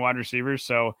opposing wide receivers.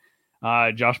 So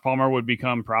Josh Palmer would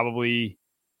become probably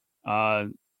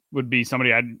would be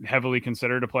somebody I'd heavily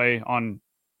consider to play on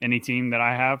any team that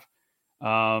I have.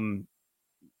 And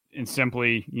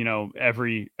simply,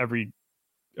 every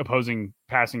opposing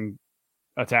passing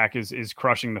attack is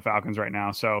crushing the Falcons right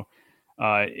now. So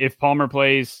if Palmer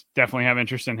plays, definitely have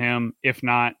interest in him. If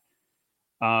not,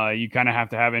 you kind of have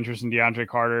to have interest in DeAndre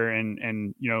Carter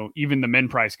and even the min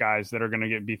price guys that are going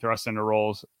to be thrust into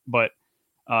roles. But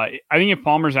I think if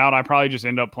Palmer's out, I probably just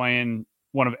end up playing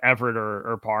one of Everett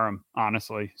or Parham,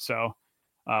 honestly. So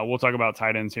we'll talk about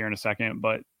tight ends here in a second,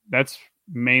 but that's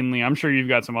mainly, I'm sure you've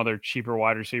got some other cheaper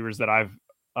wide receivers that I've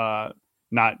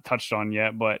not touched on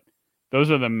yet, but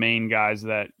those are the main guys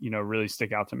that, really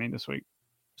stick out to me this week.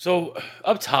 So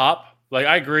up top, like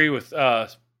I agree with, like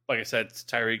I said,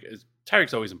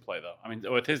 Tyreek's always in play though.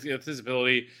 With his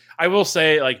ability, I will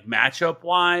say, like, matchup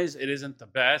wise, it isn't the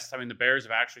best. The Bears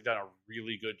have actually done a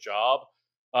really good job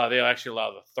They actually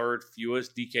allow the third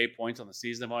fewest DK points on the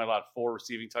season. They've only allowed 4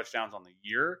 receiving touchdowns on the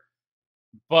year.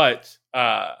 But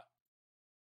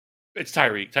it's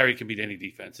Tyreek. Tyreek can beat any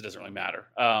defense. It doesn't really matter.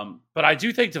 But I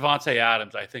do think Devontae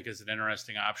Adams, I think, is an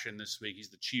interesting option this week. He's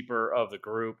the cheaper of the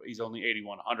group. He's only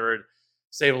 8,100.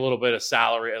 Save a little bit of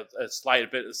salary, a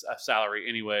slight bit of salary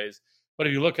anyways. But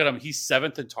if you look at him, he's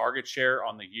 7th in target share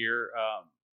on the year.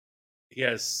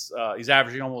 He's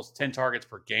averaging almost 10 targets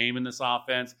per game in this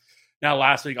offense. Now,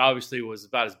 last week, obviously, was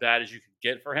about as bad as you could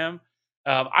get for him.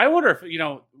 I wonder if,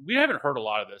 we haven't heard a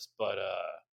lot of this, but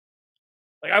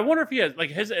I wonder if he has,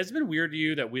 has it been weird to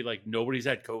you that nobody's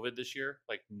had COVID this year?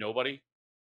 Like, nobody?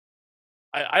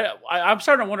 I'm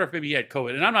starting to wonder if maybe he had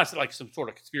COVID, and I'm not like some sort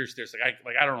of conspiracy theorist.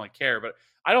 I don't really care, but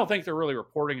I don't think they're really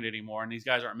reporting it anymore, and these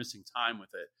guys aren't missing time with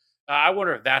it. I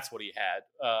wonder if that's what he had.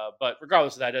 But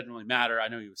regardless of that, it doesn't really matter. I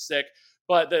know he was sick,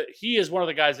 but he is one of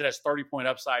the guys that has 30-point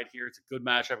upside here. It's a good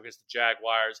matchup against the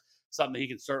Jaguars, something that he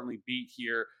can certainly beat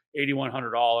here.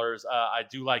 $8,100. I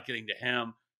do like getting to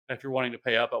him if you're wanting to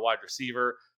pay up at wide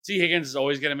receiver. T. Higgins is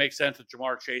always going to make sense with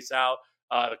Jamar Chase out.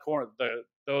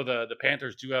 The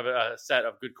Panthers do have a set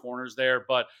of good corners there,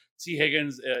 but T.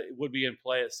 Higgins would be in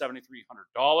play at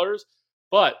 $7,300.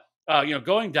 But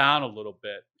going down a little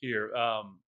bit here,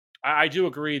 I do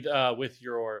agree with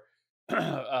your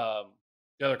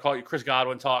the other call, Chris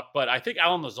Godwin talk, but I think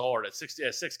Allen Lazard at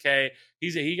 6K,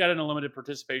 he got an unlimited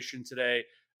participation today.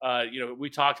 We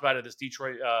talked about it. This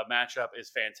Detroit matchup is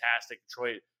fantastic.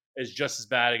 Detroit is just as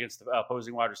bad against the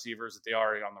opposing wide receivers that they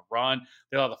are on the run.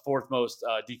 They have the 4th most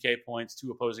DK points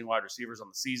to opposing wide receivers on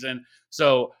the season.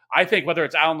 So I think whether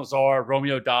it's Allen Lazard,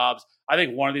 Romeo Doubs, I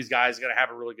think one of these guys is going to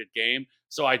have a really good game.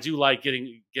 So I do like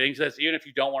getting to this. Even if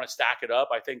you don't want to stack it up,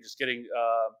 I think just getting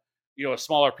a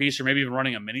smaller piece, or maybe even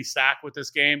running a mini stack with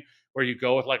this game, where you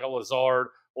go with like a Lazard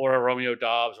or a Romeo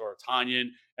Doubs or a Tanyan.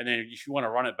 And then if you want to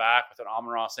run it back with an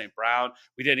Amon-Ra St. Brown,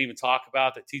 we didn't even talk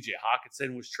about that TJ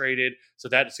Hockenson was traded. So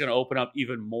that's going to open up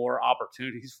even more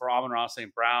opportunities for Amon-Ra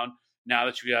St. Brown now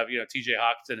that you have, TJ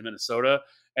Hockenson in Minnesota.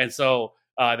 And so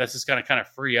that's just going to kind of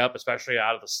free up, especially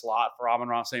out of the slot, for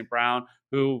Amon-Ra St. Brown,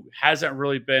 who hasn't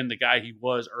really been the guy he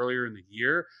was earlier in the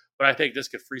year. But I think this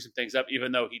could free some things up,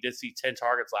 even though he did see 10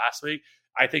 targets last week.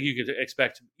 I think you could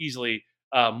expect easily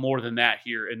more than that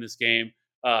here in this game.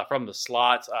 From the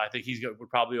slots, I think would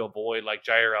probably avoid like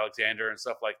Jair Alexander and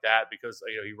stuff like that, because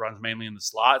he runs mainly in the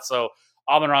slot. So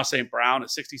Amon-Ra St. Brown at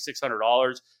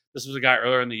 $6,600. This was a guy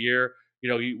earlier in the year.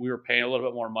 We were paying a little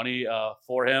bit more money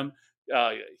for him.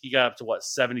 He got up to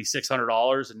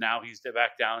 $7,600, and now he's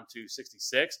back down to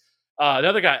 $66.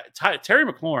 Another guy, Terry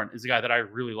McLaurin, is the guy that I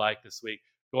really like this week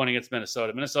going against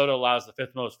Minnesota. Minnesota allows the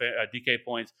 5th most DK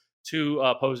points to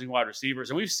opposing wide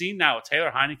receivers. And we've seen now Taylor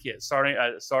Heineke starting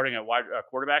at wide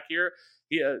quarterback here.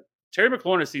 Terry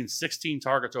McLaurin has seen 16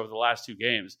 targets over the last 2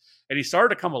 games, and he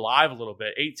started to come alive a little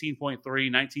bit, 18.3,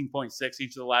 19.6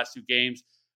 each of the last 2 games.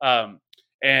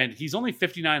 And he's only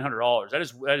 $5,900.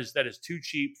 That is too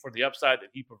cheap for the upside that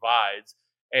he provides.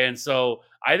 And so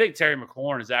I think Terry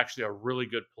McLaurin is actually a really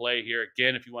good play here.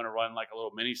 Again, if you want to run like a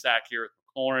little mini stack here with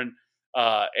McLaurin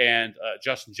and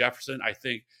Justin Jefferson, I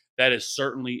think that is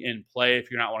certainly in play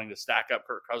if you're not wanting to stack up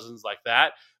Kirk Cousins like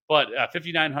that. But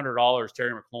 $5,900,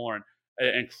 Terry McLaurin,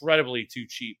 incredibly too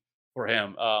cheap for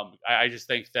him. I just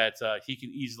think that he can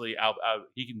easily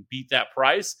he can beat that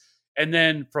price. And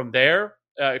then from there,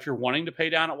 if you're wanting to pay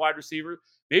down at wide receiver,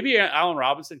 maybe Allen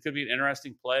Robinson could be an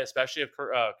interesting play, especially if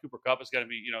Cooper Kupp is going to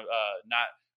be not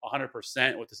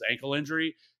 100% with this ankle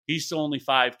injury. He's still only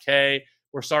 $5K.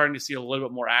 We're starting to see a little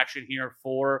bit more action here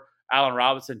for Allen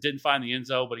Robinson. Didn't find the end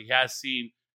zone, but he has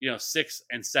seen 6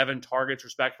 and 7 targets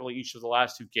respectively each of the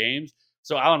last 2 games.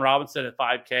 So Allen Robinson at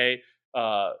 $5K,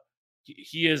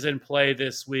 he is in play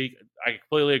this week. I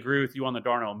completely agree with you on the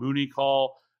Darnell Mooney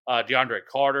call. DeAndre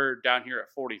Carter down here at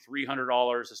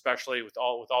 $4,300, especially with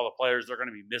all the players they're going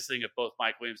to be missing if both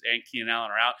Mike Williams and Keenan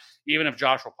Allen are out. Even if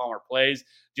Joshua Palmer plays,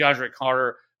 DeAndre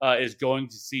Carter is going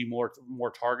to see more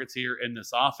targets here in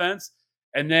this offense.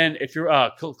 And then if you're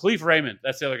Khalif Raymond,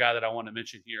 that's the other guy that I want to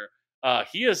mention here.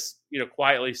 He has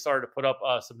quietly started to put up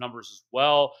some numbers as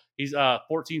well. He's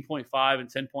 14.5 and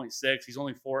 10.6. He's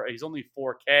only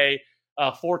 4K.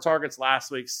 4 targets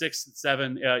last week, 6 and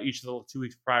 7 each of the 2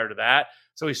 weeks prior to that.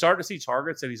 So he's starting to see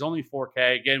targets, and he's only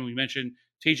 4K. Again, we mentioned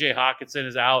TJ Hockenson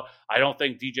is out. I don't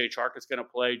think DJ Chark is going to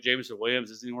play. Jameson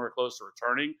Williams isn't anywhere close to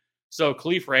returning. So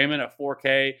Khalif Raymond at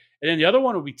 4K. And then the other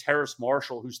one would be Terrace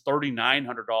Marshall, who's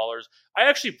 $3,900. I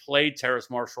actually played Terrace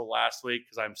Marshall last week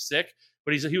because I'm sick,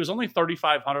 but he was only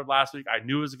 $3,500 last week. I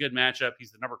knew it was a good matchup.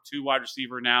 He's the number 2 wide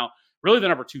receiver now, really the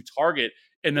number 2 target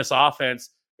in this offense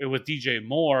with DJ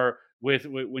Moore.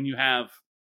 When you have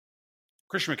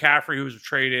Christian McCaffrey, who was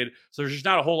traded. So there's just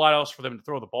not a whole lot else for them to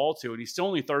throw the ball to. And he's still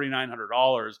only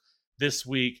 $3,900 this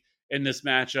week in this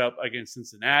matchup against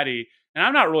Cincinnati. And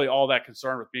I'm not really all that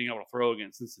concerned with being able to throw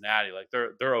against Cincinnati. Like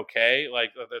they're okay,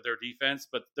 like their defense,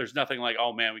 but there's nothing like,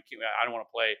 oh man, I don't want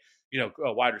to play,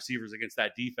 wide receivers against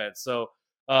that defense. So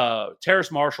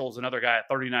Terrace Marshall is another guy at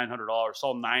 $3,900.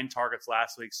 Saw 9 targets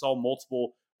last week. Saw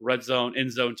multiple red zone,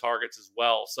 end zone targets as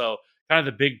well. So kind of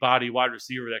the big body wide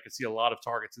receiver that could see a lot of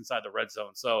targets inside the red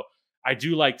zone. So I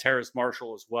do like Terrace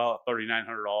Marshall as well at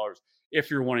 $3,900 if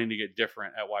you're wanting to get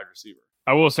different at wide receiver.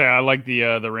 I will say I like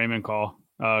the Raymond call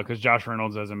because Josh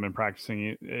Reynolds hasn't been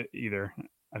practicing either.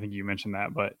 I think you mentioned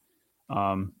that, but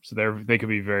so they could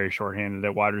be very shorthanded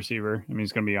at wide receiver. I mean,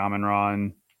 it's going to be Amon-Ra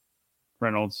and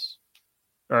Raymond.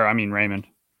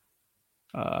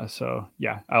 So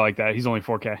yeah, I like that. He's only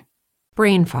 4K.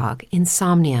 Brain fog,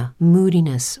 insomnia,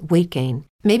 moodiness, weight gain.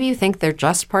 Maybe you think they're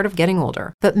just part of getting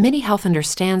older, but MIDI Health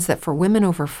understands that for women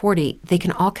over 40, they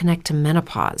can all connect to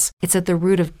menopause. It's at the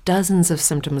root of dozens of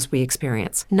symptoms we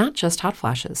experience, not just hot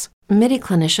flashes. MIDI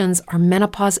clinicians are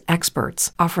menopause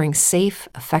experts, offering safe,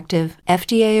 effective,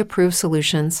 FDA-approved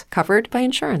solutions covered by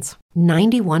insurance.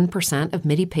 91% of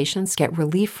MIDI patients get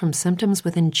relief from symptoms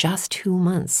within just 2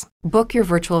 months. Book your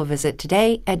virtual visit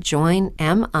today at joinmidi.com.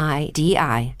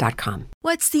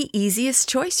 What's the easiest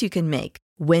choice you can make?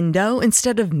 Window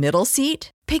instead of middle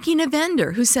seat? Picking a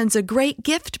vendor who sends a great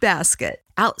gift basket?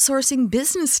 Outsourcing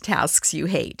business tasks you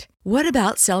hate? What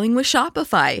about selling with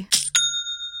Shopify?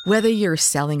 Whether you're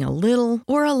selling a little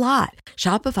or a lot,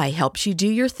 Shopify helps you do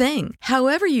your thing,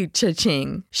 however you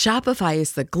cha-ching. Shopify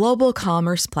is the global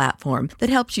commerce platform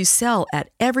that helps you sell at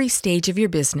every stage of your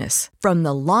business. From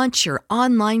the launch your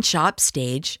online shop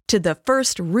stage to the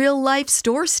first real-life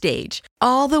store stage,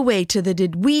 all the way to the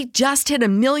did we just hit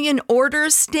 1 million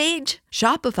orders stage.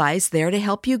 Shopify's there to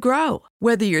help you grow.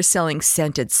 Whether you're selling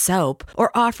scented soap or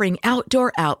offering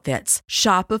outdoor outfits,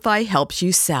 Shopify helps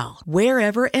you sell.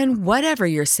 Wherever and whatever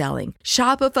you're selling,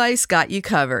 Shopify's got you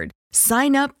covered.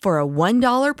 Sign up for a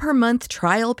 $1 per month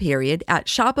trial period at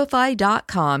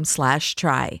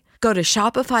shopify.com/try. Go to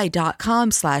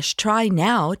shopify.com/try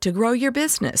now to grow your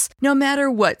business, no matter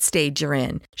what stage you're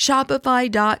in.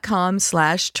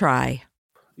 Shopify.com/try.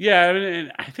 Yeah,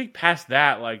 and I think past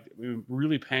that, like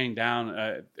really paying down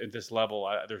at this level,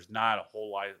 there's not a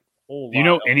whole lot. Do you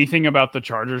know anything about the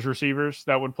Chargers receivers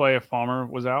that would play if Palmer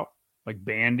was out? Like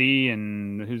Bandy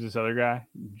and who's this other guy?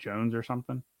 Jones or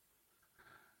something?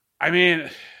 I mean,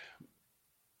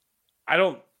 I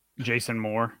don't. Jason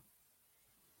Moore.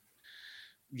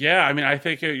 Yeah, I mean, I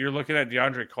think you're looking at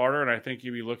DeAndre Carter, and I think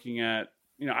you'd be looking at,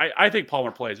 I think Palmer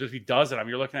plays, but if he doesn't, I mean,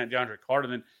 you're looking at DeAndre Carter.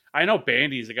 And then I know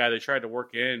Bandy is a guy they tried to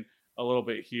work in a little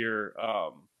bit here.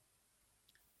 I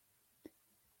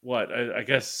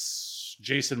guess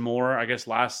Jason Moore,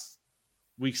 last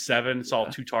week 7 saw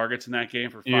 2 targets in that game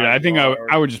for 5. Yeah, I think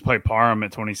I would just play Parham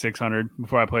at 2,600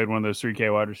 before I played one of those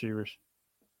 3K wide receivers.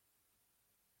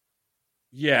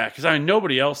 Yeah, because I mean,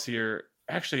 nobody else here.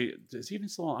 Actually, is he even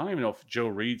still on? I don't even know if Joe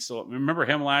Reed still. Remember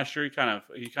him last year? He kind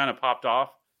of popped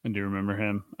off. I do remember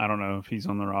him. I don't know if he's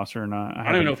on the roster or not. I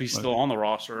don't even know if he's still on the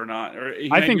roster or not.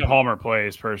 I think Palmer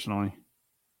plays personally.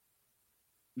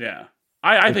 Yeah,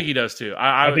 I think he does too.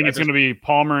 I think it's going to be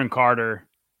Palmer and Carter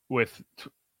with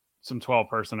some 12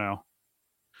 personnel.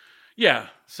 Yeah.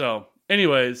 So,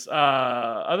 anyways,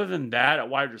 other than that, at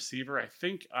wide receiver, I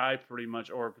think I pretty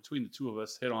much, or between the two of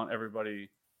us, hit on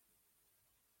everybody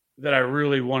that I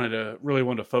really wanted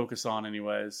to focus on.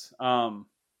 Anyways,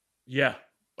 yeah.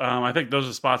 I think those are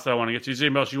the spots that I want to get to. Is there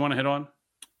anything else you want to hit on?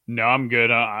 No, I'm good.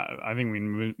 I think we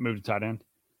can move to tight end.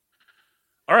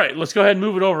 All right, let's go ahead and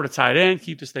move it over to tight end.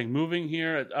 Keep this thing moving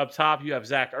here. Up top, you have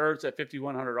Zach Ertz at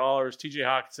 $5,100. T.J.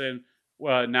 Hockenson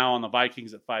now on the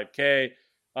Vikings at $5K.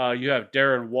 You have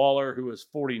Darren Waller, who is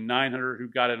 $4,900, who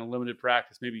got in a limited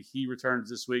practice. Maybe he returns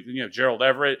this week. Then you have Gerald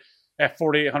Everett at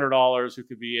 $4,800, who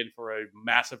could be in for a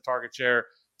massive target share.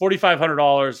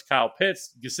 $4,500, Kyle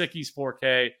Pitts. Gesicki's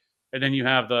 $4K. And then you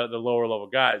have the lower level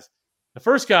guys. The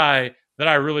first guy that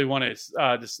I really want to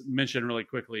just mention really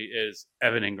quickly is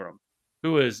Evan Ingram,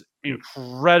 who is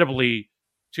incredibly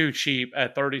too cheap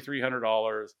at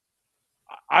 $3,300.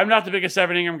 I'm not the biggest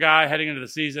Evan Ingram guy heading into the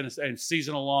season and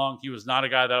season long. He was not a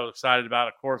guy that I was excited about.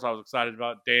 Of course, I was excited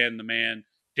about Dan the Man,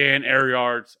 Dan Air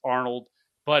Yards, Arnold,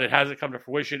 but it hasn't come to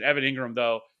fruition. Evan Ingram,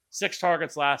 though, 6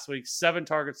 targets last week, 7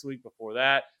 targets the week before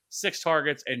that. 6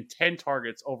 targets and 10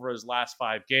 targets over his last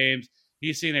 5 games.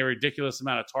 He's seen a ridiculous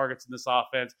amount of targets in this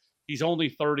offense. He's only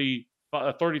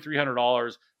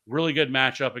 $3,300. Really good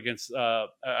matchup against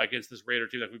this Raider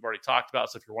team that we've already talked about.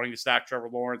 So if you're wanting to stack Trevor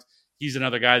Lawrence, he's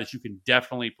another guy that you can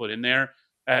definitely put in there.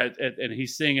 and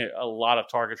he's seeing a lot of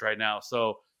targets right now.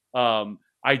 So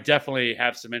I definitely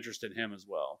have some interest in him as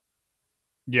well.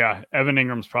 Yeah, Evan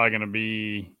Ingram's probably going to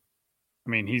be. I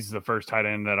mean, he's the first tight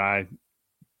end that I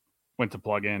went to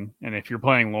plug in, and if you're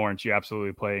playing Lawrence, you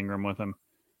absolutely play Ingram with him.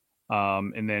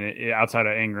 And then outside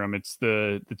of Ingram, it's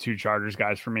the two Chargers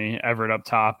guys for me: Everett up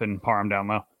top and Parham down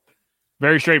low.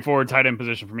 Very straightforward tight end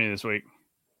position for me this week.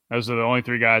 Those are the only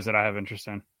three guys that I have interest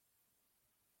in.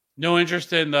 No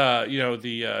interest in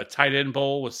the tight end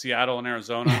bowl with Seattle and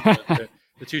Arizona,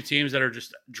 the two teams that are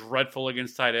just dreadful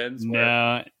against tight ends.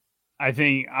 No, I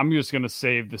think I'm just going to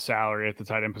save the salary at the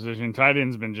tight end position. Tight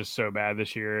end's been just so bad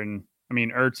this year, and I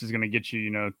mean Ertz is going to get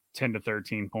you 10 to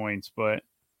 13 points, but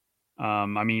I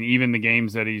mean even the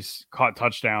games that he's caught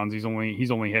touchdowns, he's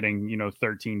only hitting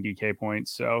 13 DK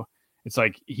points. So it's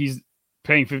like he's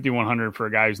paying $5,100 for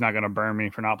a guy who's not going to burn me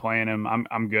for not playing him.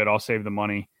 I'm good. I'll save the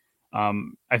money.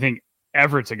 I think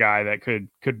Everett's a guy that could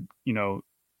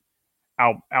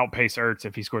outpace Ertz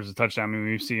if he scores a touchdown. I mean,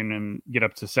 we've seen him get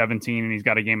up to 17, and he's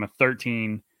got a game of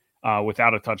 13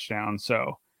 without a touchdown.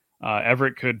 So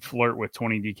Everett could flirt with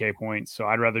 20 DK points. So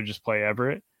I'd rather just play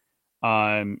Everett.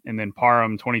 And then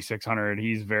Parham, 2,600.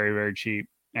 He's very, very cheap,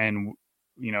 and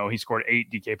he scored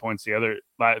 8 DK points the other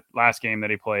last game that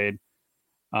he played.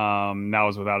 That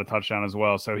was without a touchdown as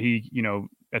well. So he,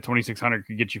 at 2,600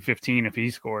 could get you 15 if he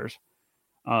scores.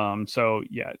 So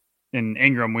yeah, and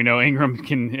Ingram, we know Ingram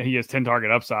he has 10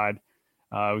 target upside.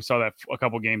 We saw that a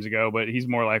couple games ago, but he's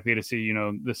more likely to see,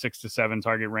 the 6 to 7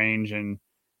 target range. And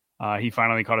he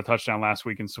finally caught a touchdown last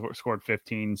week and scored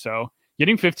 15. So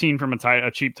getting 15 from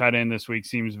a cheap tight end this week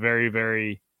seems very,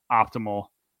 very optimal.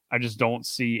 I just don't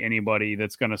see anybody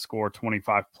that's going to score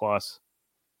 25 plus.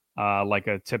 Like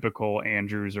a typical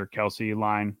Andrews or Kelsey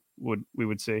line we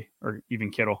would see, or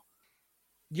even Kittle.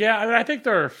 Yeah, I mean, I think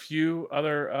there are a few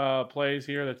other plays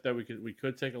here that we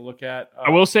could take a look at. I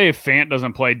will say if Fant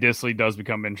doesn't play, Disley does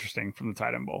become interesting from the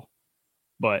tight end bowl,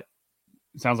 but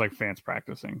it sounds like Fant's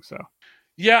practicing. So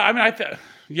yeah, I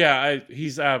mean,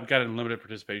 he's got unlimited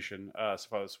participation so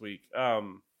far this week.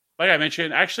 Like I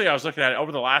mentioned, actually, I was looking at it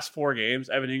over the last 4 games.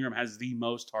 Evan Ingram has the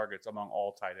most targets among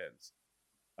all tight ends.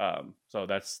 So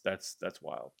that's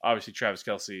wild. Obviously, Travis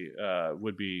Kelce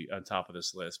would be on top of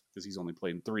this list because he's only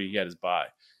played in 3. He had his bye.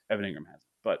 Evan Ingram hasn't.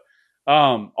 But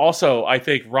also, I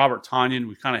think Robert Tonyan,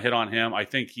 we kind of hit on him. I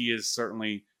think he is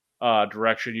certainly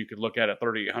direction you could look at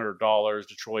 $3,800.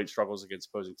 Detroit struggles against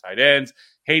opposing tight ends.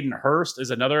 Hayden Hurst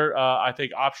is another, I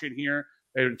think, option here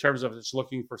in terms of just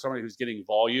looking for somebody who's getting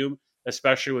volume,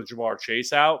 especially with Jamar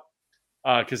Chase out.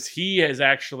 Because he is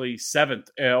actually 7th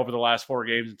over the last 4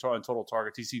 games in total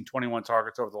targets. He's seen 21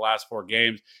 targets over the last 4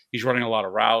 games. He's running a lot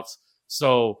of routes.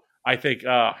 So I think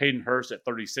Hayden Hurst at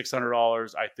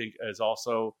 $3,600, I think is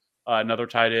also another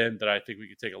tight end that I think we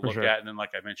could take a look at. And then,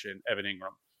 like I mentioned, Evan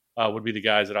Ingram would be the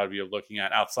guys that I'd be looking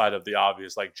at outside of the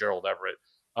obvious, like Gerald Everett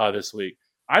this week.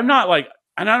 I'm not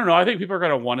and I don't know. I think people are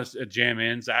going to want to jam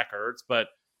in Zach Ertz, but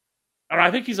I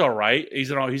think he's all right.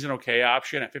 He's an okay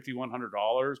option at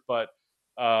 $5,100, but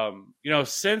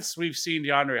since we've seen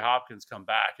DeAndre Hopkins come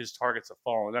back, his targets have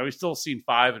fallen. Now we've still seen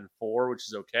 5 and 4, which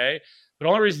is okay. But the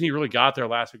only reason he really got there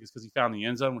last week is because he found the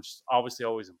end zone, which is obviously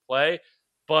always in play.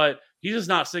 But he's just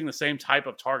not seeing the same type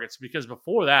of targets because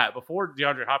before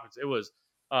DeAndre Hopkins, it was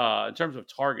in terms of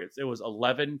targets, it was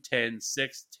 11, 10,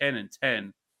 6, 10, and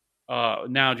 10.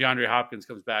 Now DeAndre Hopkins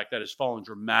comes back. That has fallen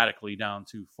dramatically down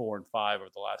to 4 and 5 over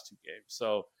the last 2 games.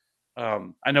 So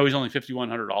I know he's only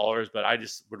 $5,100, but I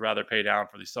just would rather pay down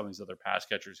for some of these other pass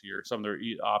catchers here, some of their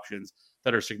options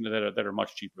that are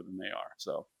much cheaper than they are.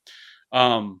 So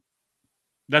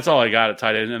that's all I got at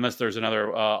tight end, unless there's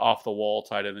another off the wall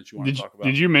tight end that you want to talk about.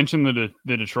 Did you mention the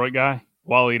Detroit guy?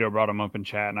 Walito brought him up in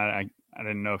chat, and I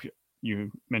didn't know if you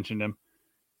mentioned him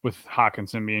with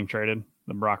Hawkinson being traded,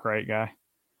 the Brock Wright guy.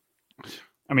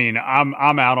 I mean,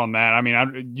 I'm out on that. I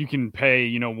mean, you can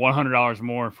pay $100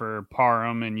 more for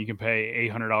Parham, and you can pay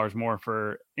 $800 more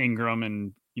for Ingram,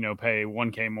 and pay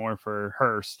 $1,000 more for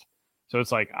Hurst. So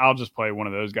it's like I'll just play one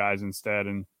of those guys instead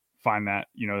and find that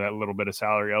that little bit of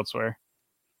salary elsewhere.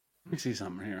 Let me see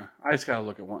something here. I just gotta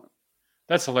look at one.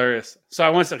 That's hilarious. So I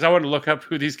wanted to look up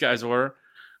who these guys were,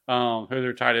 who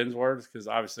their tight ends were, because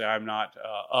obviously I'm not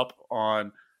up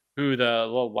on who the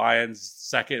little Lions'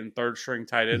 2nd and 3rd string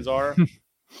tight ends are.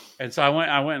 And so I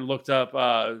went and looked up.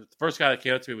 The first guy that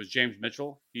came up to me was James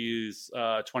Mitchell. He's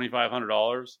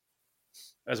 $2,500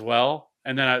 as well.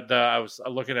 And then I was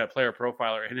looking at Player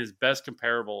Profiler, and his best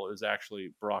comparable is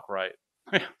actually Brock Wright.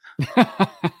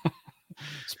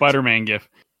 Spider-Man gif.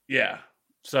 Yeah.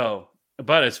 So,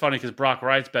 but it's funny because Brock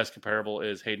Wright's best comparable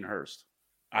is Hayden Hurst.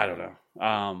 I don't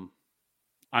know.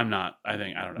 I'm not. I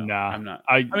don't know. Nah, I'm not.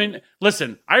 I mean,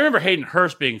 listen, I remember Hayden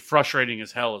Hurst being frustrating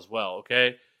as hell as well.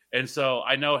 Okay. And so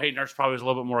I know Hayden Hurst probably was a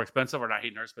little bit more expensive, or not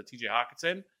Hayden Hurst, but TJ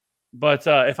Hawkinson. But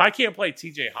if I can't play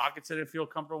TJ Hawkinson and feel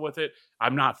comfortable with it,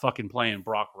 I'm not fucking playing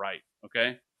Brock Wright.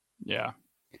 Okay. Yeah.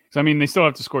 So, I mean, they still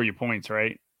have to score you points,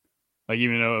 right? Like,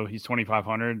 even though he's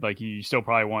 2,500, like, you still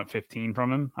probably want 15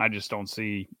 from him. I don't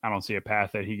see a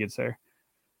path that he gets there.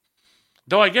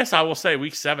 Though I guess I will say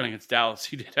week 7 against Dallas,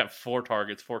 he did have 4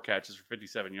 targets, 4 catches for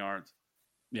 57 yards.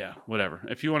 Yeah, whatever.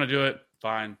 If you want to do it,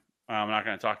 fine. I'm not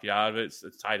going to talk you out of it.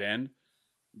 It's tight end.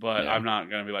 But I'm not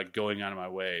going to be like going out of my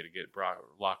way to get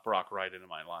lock Brock Wright into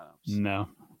my lineups. No.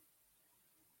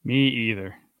 Me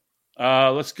either.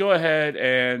 Let's go ahead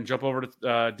and jump over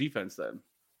to defense then.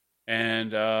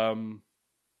 And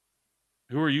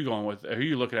who are you going with? Who are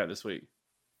you looking at this week?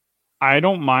 I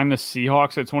don't mind the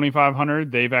Seahawks at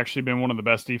 2,500. They've actually been one of the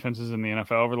best defenses in the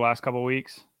NFL over the last couple of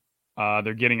weeks.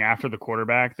 They're getting after the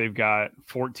quarterback. They've got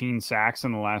 14 sacks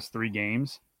in the last 3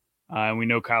 games. And we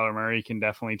know Kyler Murray can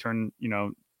definitely turn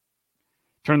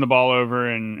the ball over,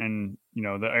 and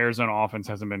the Arizona offense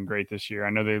hasn't been great this year. I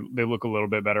know they look a little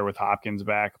bit better with Hopkins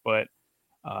back, but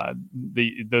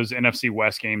those NFC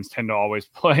West games tend to always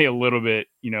play a little bit,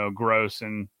 gross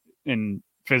and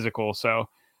physical. So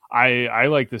I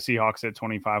like the Seahawks at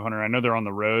 2,500. I know they're on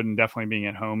the road, and definitely being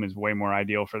at home is way more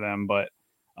ideal for them, but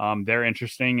they're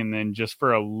interesting. And then just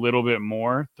for a little bit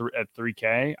more at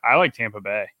 3K, I like Tampa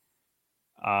Bay.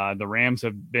 The Rams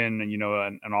have been,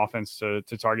 an offense to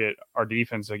target our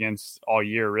defense against all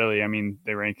year, really. I mean,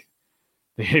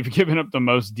 they've given up the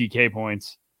most DK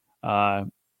points.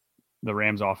 The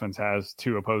Rams offense has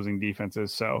 2 opposing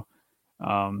defenses. So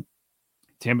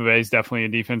Tampa Bay is definitely a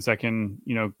defense that can,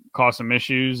 cause some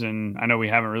issues. And I know we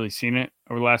haven't really seen it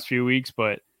over the last few weeks,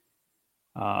 but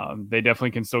they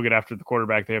definitely can still get after the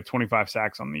quarterback. They have 25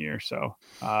 sacks on the year. So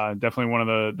definitely one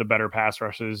of the better pass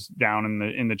rushes down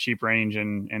in the cheap range,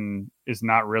 and is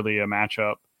not really a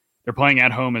matchup. They're playing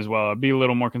at home as well. I'd be a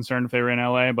little more concerned if they were in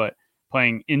LA, but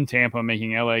playing in Tampa,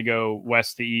 making LA go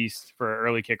west to east for an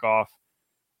early kickoff.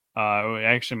 It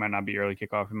actually might not be early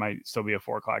kickoff. It might still be a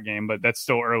 4:00 game, but that's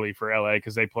still early for LA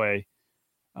because they play,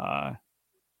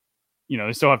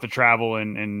 they still have to travel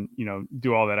and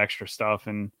do all that extra stuff.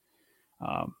 And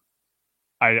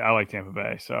I like Tampa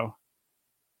Bay, so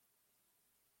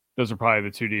those are probably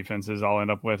the 2 defenses I'll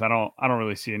end up with. I don't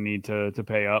really see a need to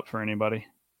pay up for anybody.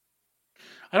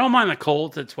 I don't mind the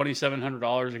Colts at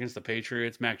 $2,700 against the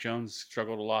Patriots. Mac Jones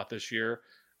struggled a lot this year.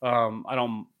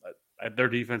 Their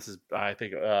defense is, I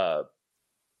think,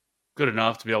 good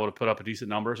enough to be able to put up a decent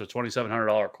number. So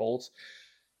 $2,700 Colts.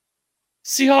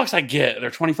 Seahawks, I get.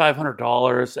 They're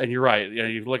 $2,500, and you're right.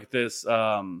 You look at this.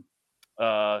 Shout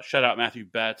out Matthew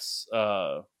Betts.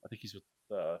 I think he's with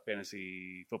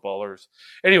Fantasy Footballers.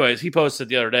 Anyways, he posted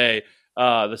the other day,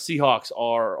 the Seahawks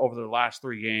are, over their last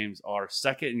 3 games, are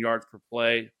 2nd in yards per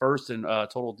play, 1st in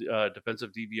total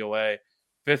defensive DVOA,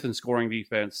 5th in scoring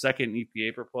defense, 2nd in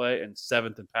EPA per play, and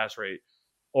 7th in pass rate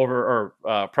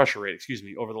pressure rate,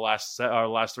 over the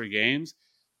last 3 games.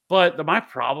 But my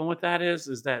problem with that is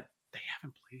that they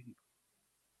haven't played anybody.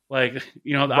 Like,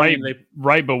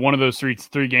 right. But one of those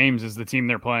three games is the team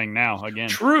they're playing now again.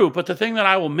 True. But the thing that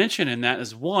I will mention in that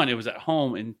is, 1, it was at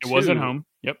home, and 2, it was at home.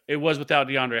 Yep. It was without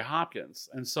DeAndre Hopkins.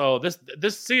 And so this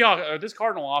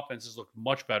Cardinal offense has looked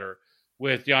much better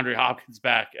with DeAndre Hopkins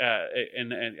back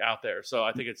and out there. So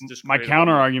I think it's just my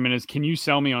counter argument is, can you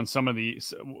sell me on some of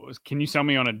these? Can you sell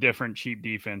me on a different cheap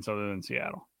defense other than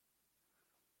Seattle?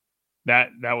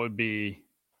 That would be.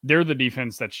 They're the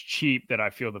defense that's cheap that I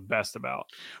feel the best about.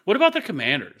 What about the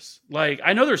Commanders? Like,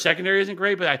 I know their secondary isn't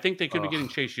great, but I think they could be getting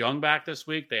Chase Young back this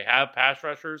week. They have pass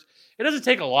rushers. It doesn't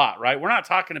take a lot, right? We're not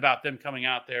talking about them coming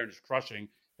out there and just crushing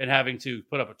and having to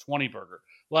put up a 20-burger.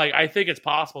 Like, I think it's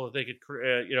possible that they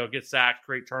could, get sacked,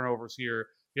 create turnovers here.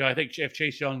 I think if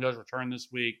Chase Young does return this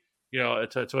week,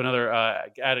 to another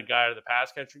added guy to the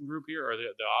pass catching group here, or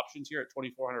the options here at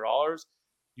 $2,400.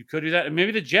 You could do that. And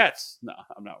maybe the Jets. No,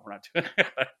 we're not doing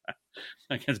that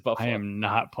against Buffalo. I am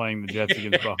not playing the Jets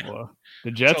against Buffalo.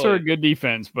 The Jets are a good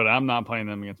defense, but I'm not playing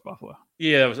them against Buffalo.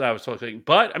 Yeah, I was totally thinking.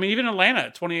 But, I mean, even Atlanta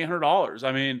at $2,800.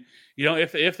 I mean,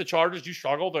 if the Chargers do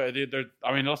struggle, they're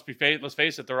I mean, let's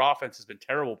face it, their offense has been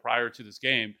terrible prior to this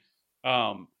game.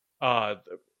 Or prior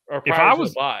to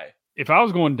the bye. If I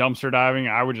was going dumpster diving,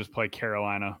 I would just play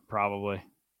Carolina, probably.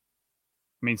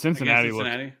 I mean, Cincinnati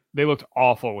looked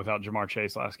awful without Jamar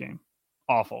Chase last game.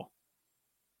 Awful.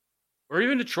 Or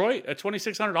even Detroit at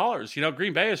 $2,600.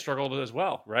 Green Bay has struggled as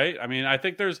well, right? I mean, I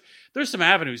think there's some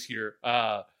avenues here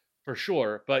for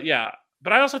sure. But yeah,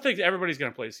 but I also think everybody's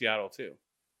going to play Seattle too.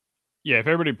 Yeah, if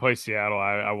everybody plays Seattle,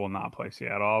 I will not play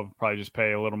Seattle. I'll probably just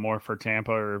pay a little more for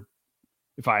Tampa, or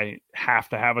if I have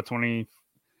to have a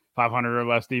 2,500 or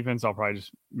less defense, I'll probably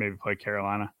just maybe play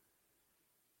Carolina.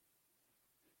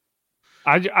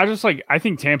 I just like, I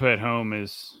think Tampa at home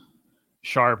is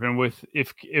sharp, and with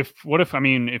if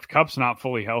Kupp's not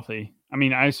fully healthy, I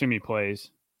mean, I assume he plays.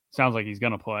 Sounds like he's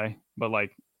gonna play, but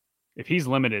like if he's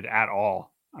limited at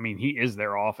all, I mean, he is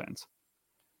their offense.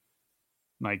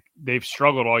 Like they've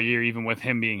struggled all year, even with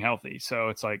him being healthy. So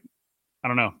it's like, I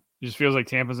don't know. It just feels like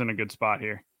Tampa's in a good spot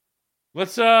here.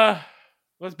 Let's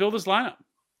build this lineup.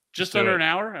 Just under an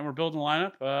hour, and we're building a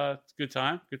lineup. It's a good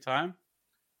time. Good time.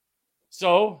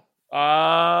 So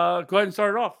go ahead and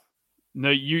start it off. No,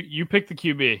 you pick the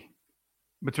QB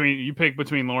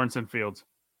between Lawrence and Fields.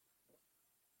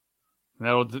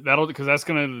 That'll because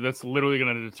that's literally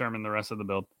gonna determine the rest of the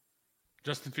build.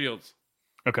 Justin Fields.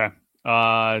 Okay.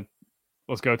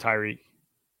 Let's go Tyreek.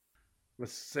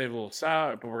 Let's save a little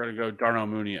sour, but we're gonna go Darnell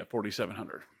Mooney at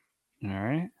 4,700. All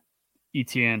right.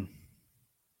 ETN.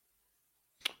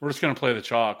 We're just gonna play the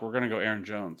chalk. We're gonna go Aaron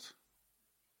Jones.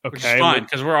 Okay. Which is fine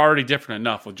because we're already different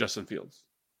enough with Justin Fields.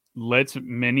 Let's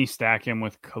mini stack him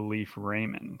with Khalif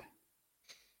Raymond.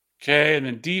 Okay, and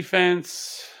then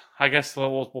defense. I guess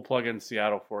we'll plug in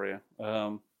Seattle for you.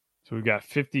 So we've got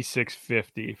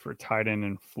 5,650 for tight end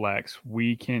and flex.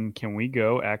 Can we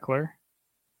go Eckler?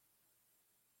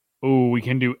 Oh, we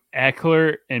can do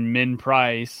Eckler and Min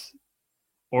Price,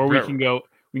 or we can go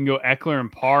Eckler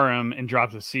and Parham and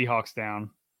drop the Seahawks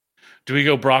down. Do we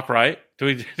go Brock Wright? Do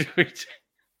we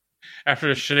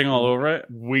after just shitting all over it?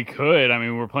 We could. I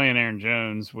mean, we're playing Aaron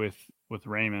Jones with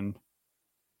Raymond.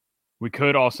 We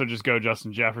could also just go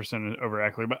Justin Jefferson over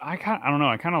Eckler, but I don't know.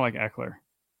 I kind of like Eckler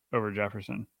over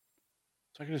Jefferson.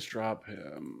 So I can just drop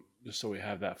him just so we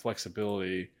have that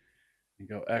flexibility and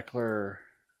go Eckler,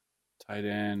 tight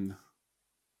end.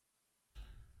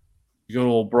 You go to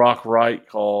old Brock Wright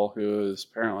call, who is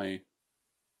apparently.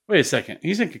 Wait a second.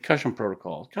 He's in concussion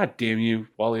protocol. God damn you,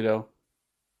 Walito.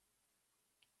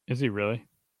 Is he really?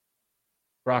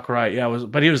 Brock Wright, yeah,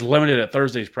 but he was limited at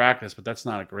Thursday's practice, but that's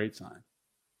not a great sign.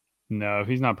 No, if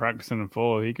he's not practicing in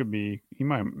full, he could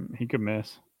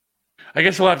miss. I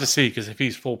guess we'll have to see because if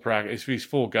he's full practice, if he's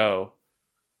full go.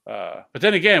 But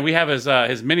then again, we have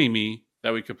his mini me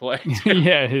that we could play.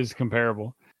 Yeah, his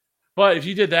comparable. But if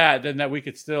you did that, then that we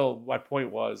could still. My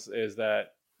point is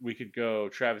that we could go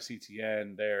Travis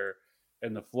Etienne there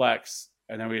in the flex,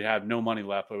 and then we'd have no money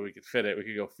left, but we could fit it. We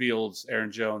could go Fields, Aaron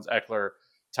Jones, Eckler,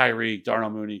 Tyreek,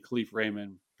 Darnell Mooney, Khalif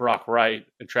Raymond, Brock Wright,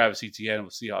 and Travis Etienne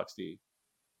with Seahawks D.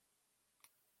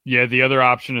 Yeah, the other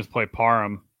option is play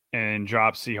Parham and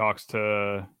drop Seahawks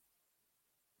to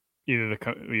either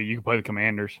you can play the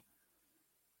Commanders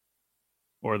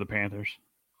or the Panthers.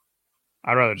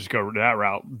 I'd rather just go that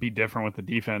route, be different with the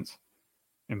defense,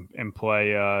 and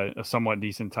play a somewhat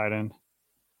decent tight end.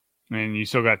 And you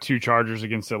still got 2 Chargers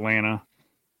against Atlanta.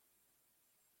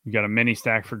 You got a mini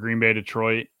stack for Green Bay,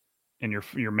 Detroit, and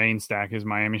your main stack is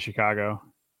Miami, Chicago.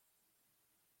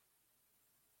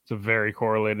 It's a very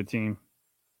correlated team.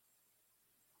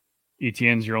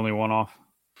 ETN's your only one off.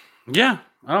 Yeah,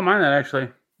 I don't mind that actually.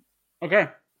 Okay,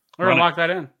 we're going to lock that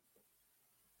in.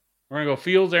 We're going to go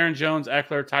Fields, Aaron Jones,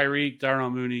 Eckler, Tyreek, Darnell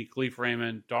Mooney, Khalif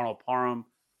Raymond, Donald Parham,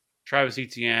 Travis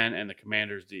Etienne, and the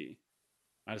Commanders D.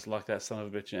 I just locked that son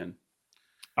of a bitch in.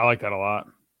 I like that a lot.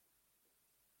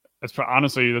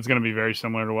 Honestly, that's going to be very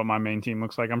similar to what my main team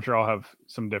looks like. I'm sure I'll have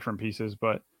some different pieces,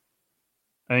 but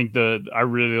I think I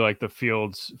really like the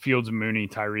Fields, Mooney,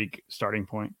 Tyreek starting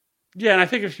point. Yeah, and I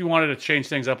think if you wanted to change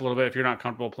things up a little bit, if you're not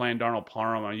comfortable playing Darnell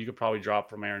Parham, you could probably drop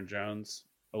from Aaron Jones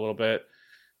a little bit.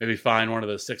 Maybe find one of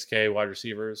the 6K wide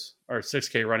receivers or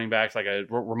 6K running backs like a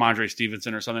Ramondre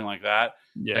Stevenson or something like that.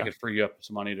 Yeah, that could free you up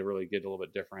some money to really get a little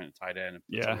bit different tight end and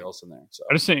put somebody else in there. So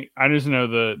I just know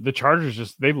the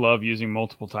Chargers they love using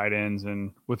multiple tight ends,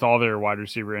 and with all their wide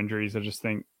receiver injuries, I just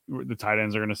think the tight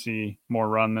ends are going to see more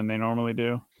run than they normally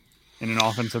do in an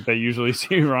offense that they usually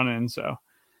see running. So.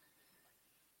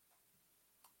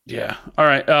 Yeah. All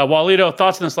right. Walito,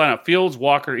 thoughts on this lineup? Fields,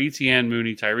 Walker, ETN,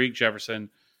 Mooney, Tyreek, Jefferson,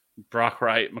 Brock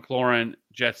Wright, McLaurin,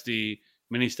 Jets D,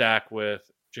 mini stack with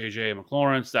JJ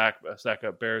McLaurin, stack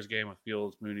up Bears game with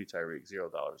Fields, Mooney, Tyreek,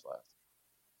 $0 left.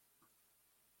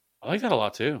 I like that a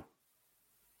lot too.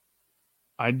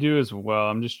 I do as well.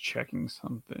 I'm just checking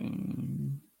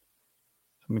something.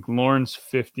 So McLaurin's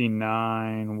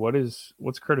 59.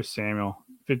 What's Curtis Samuel?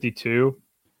 52.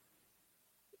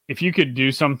 If you could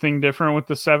do something different with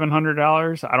the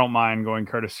 $700, I don't mind going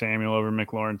Curtis Samuel over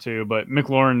McLaurin too. But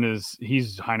McLaurin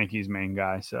he's Heineke's main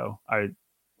guy. So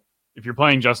if you're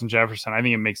playing Justin Jefferson, I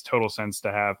think it makes total sense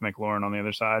to have McLaurin on the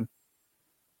other side.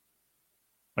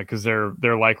 like because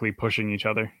they're likely pushing each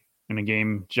other in a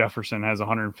game. Jefferson has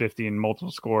 150 and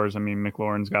multiple scores. I mean,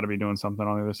 McLaurin's got to be doing something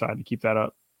on the other side to keep that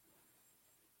up.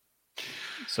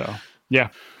 So yeah,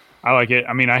 I like it.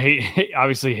 I mean, I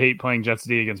obviously hate playing Jets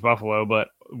D against Buffalo, but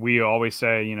we always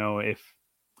say, you know, if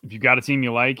you've got a team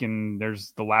you like and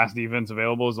there's the last defense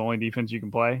available is the only defense you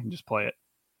can play, just play it.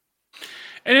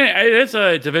 And it's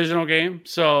a divisional game,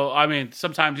 so I mean,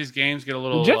 sometimes these games get a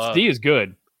little. Jets D is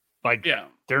good, like yeah,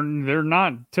 they're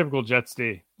not typical Jets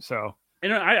D. So,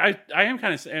 and I am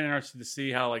kind of interested to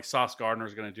see how like Sauce Gardner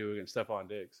is going to do against Stephon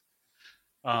Diggs.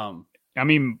 I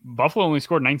mean, Buffalo only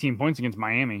scored 19 points against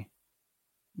Miami,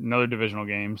 another divisional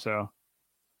game. So,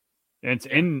 it's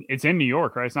in New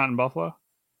York, right? It's not in Buffalo.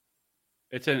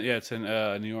 It's in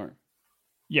New York.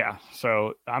 Yeah,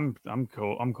 so I'm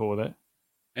cool. I'm cool with it.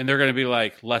 And they're going to be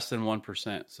like less than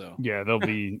 1%. So yeah, they'll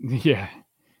be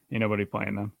ain't nobody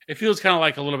playing them. It feels kind of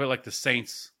like a little bit like the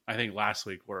Saints, I think last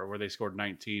week where they scored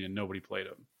 19 and nobody played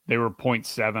them. They were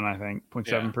 0.7, I think,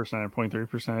 0.7% or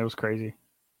 0.3%. It was crazy.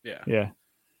 Yeah. Yeah.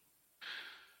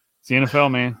 It's the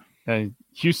NFL, man.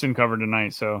 Houston covered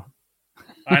tonight, so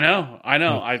I know.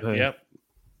 Yep.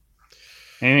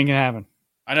 Anything can happen.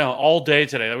 I know. All day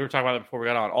today, we were talking about it before we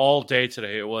got on. All day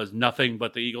today, it was nothing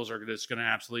but the Eagles are just going to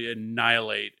absolutely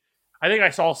annihilate. I think I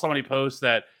saw somebody post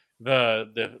that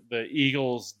the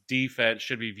Eagles defense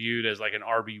should be viewed as like an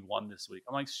RB1 this week.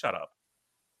 I'm like, shut up.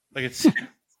 Like it's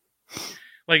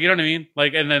like, you know what I mean?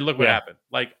 Like, and then look what happened.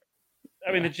 Like,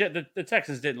 I mean, the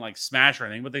Texans didn't like smash or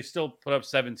anything, but they still put up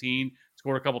 17,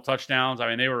 scored a couple touchdowns. I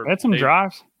mean, they had some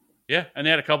drives. Yeah, and they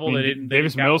had a couple. I mean, they didn't.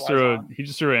 Davis Mills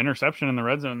just threw an interception in the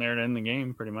red zone there to end the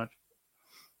game, pretty much.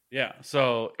 Yeah,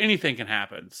 so anything can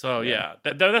happen. So yeah,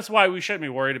 that's why we shouldn't be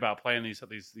worried about playing some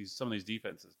of these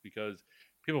defenses, because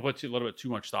people put a little bit too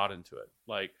much thought into it.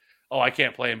 Like, oh, I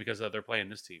can't play them because they're playing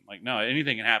this team. Like, no,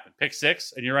 anything can happen. Pick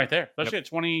six, and you're right there. Especially at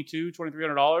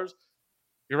 $2,300,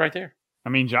 you're right there. I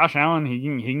mean, Josh Allen, he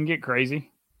can get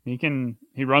crazy.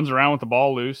 He runs around with the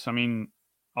ball loose. I mean,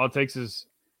 all it takes is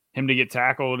him to get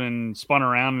tackled and spun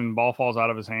around and the ball falls out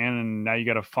of his hand, and now you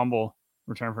got a fumble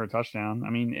return for a touchdown. I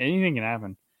mean, anything can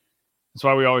happen. That's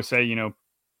why we always say, you know,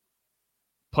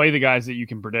 play the guys that you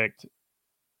can predict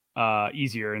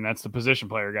easier, and that's the position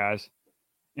player guys,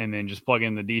 and then just plug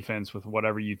in the defense with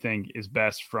whatever you think is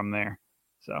best from there.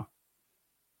 So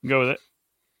go with it.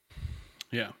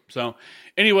 Yeah. So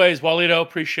anyways, Walito,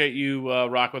 appreciate you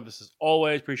rocking with us as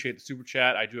always. Appreciate the super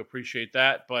chat. I do appreciate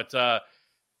that. But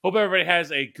hope everybody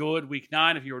has a good week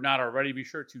 9. If you are not already, be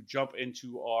sure to jump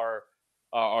into our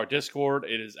Discord.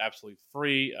 It is absolutely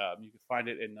free. You can find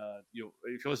it in if you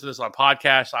listen to this on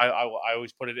podcast, I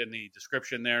always put it in the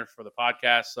description there for the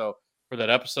podcast. So for that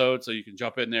episode, so you can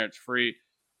jump in there. It's free.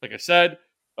 Like I said,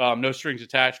 no strings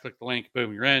attached. Click the link.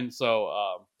 Boom, you're in.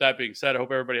 So that being said, I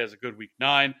hope everybody has a good week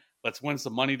 9. Let's win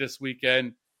some money this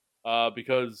weekend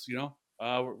because, you know,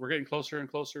 we're getting closer and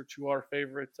closer to our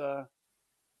favorite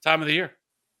time of the year,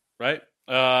 right?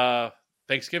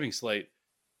 Thanksgiving slate,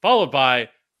 followed by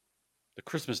the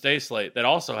Christmas Day slate that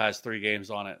also has 3 games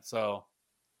on it. So,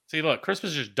 see, look,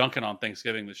 Christmas is just dunking on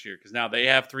Thanksgiving this year because now they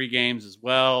have 3 games as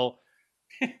well.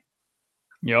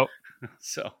 Yep.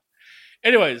 So,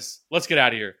 anyways, let's get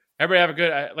out of here. Everybody have a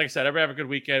good, like I said, everybody have a good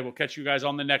weekend. We'll catch you guys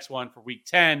on the next one for week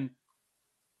 10.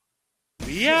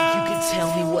 Yeah. You can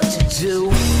tell me what to do.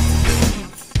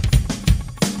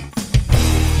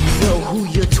 You know who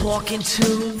you're talking to.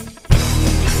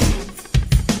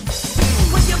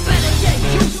 Well, you better get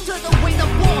used to the way the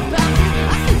ball bounces. I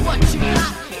see what you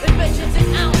got in measures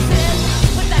and ounces,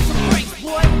 but that's a break,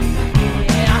 boy.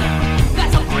 Yeah,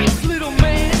 that's a break, little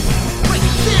man. Break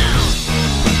it down.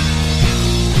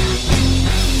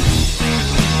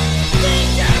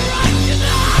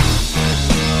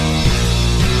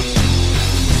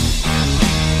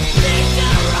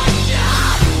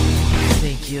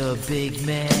 You're a big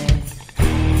man.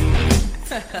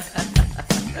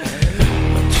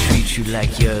 I'll treat you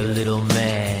like you're a little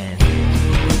man.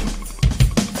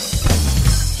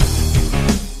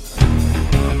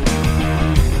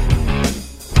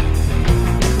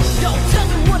 Don't tell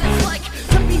me what it's like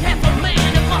to be half a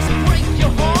man. It must break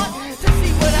your heart to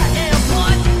see what I am,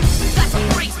 but that's a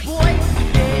break, boy.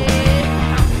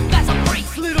 Yeah, that's a break,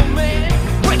 little man.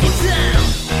 Break it down.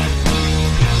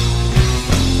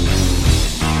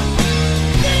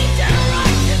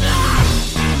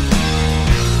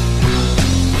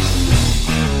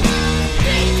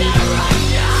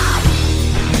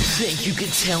 You can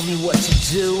tell me what to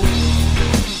do.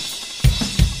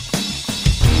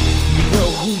 You know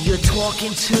who you're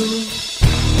talking to. Just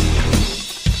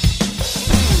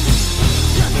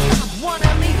stop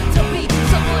wanting me to be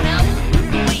someone else.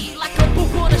 Be like a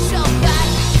book on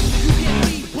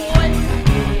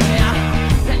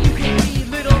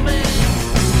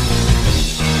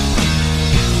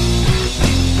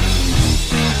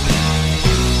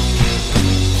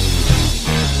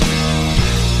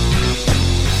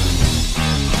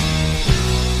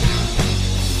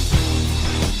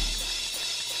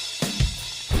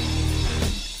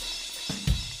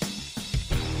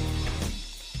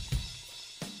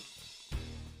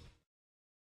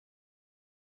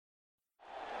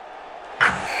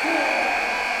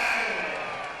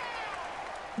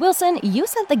Wilson, you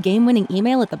sent the game-winning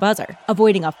email at the buzzer,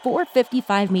 avoiding a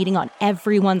 4:55 meeting on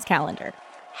everyone's calendar.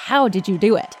 How did you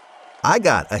do it? I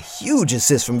got a huge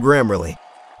assist from Grammarly,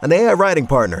 an AI writing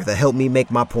partner that helped me make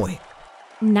my point.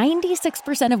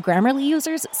 96% of Grammarly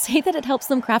users say that it helps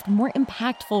them craft more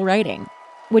impactful writing.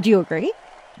 Would you agree?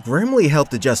 Grammarly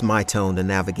helped adjust my tone to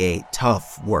navigate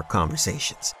tough work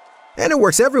conversations. And it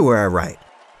works everywhere I write,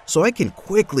 so I can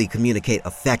quickly communicate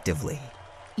effectively.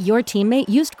 Your teammate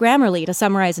used Grammarly to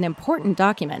summarize an important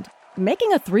document,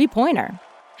 making a 3-pointer.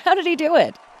 How did he do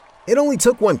it? It only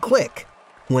took one click.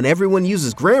 When everyone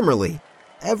uses Grammarly,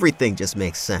 everything just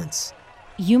makes sense.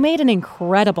 You made an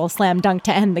incredible slam dunk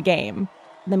to end the game.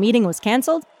 The meeting was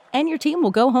canceled, and your team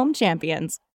will go home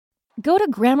champions. Go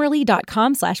to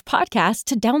Grammarly.com/podcast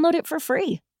to download it for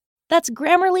free. That's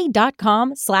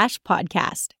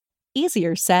Grammarly.com/podcast.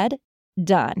 Easier said,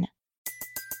 done.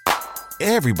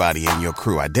 Everybody in your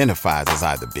crew identifies as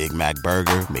either Big Mac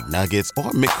Burger, McNuggets, or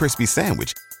McCrispy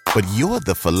Sandwich. But you're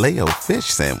the Filet-O-Fish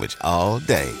Sandwich all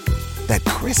day. That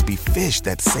crispy fish,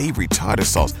 that savory tartar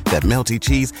sauce, that melty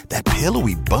cheese, that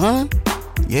pillowy bun.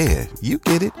 Yeah, you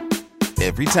get it.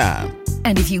 Every time.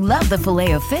 And if you love the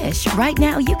Filet-O-Fish, right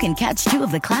now you can catch 2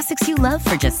 of the classics you love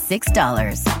for just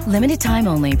 $6. Limited time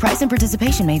only. Price and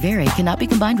participation may vary. Cannot be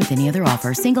combined with any other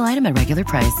offer. Single item at regular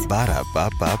price.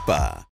 Ba-da-ba-ba-ba.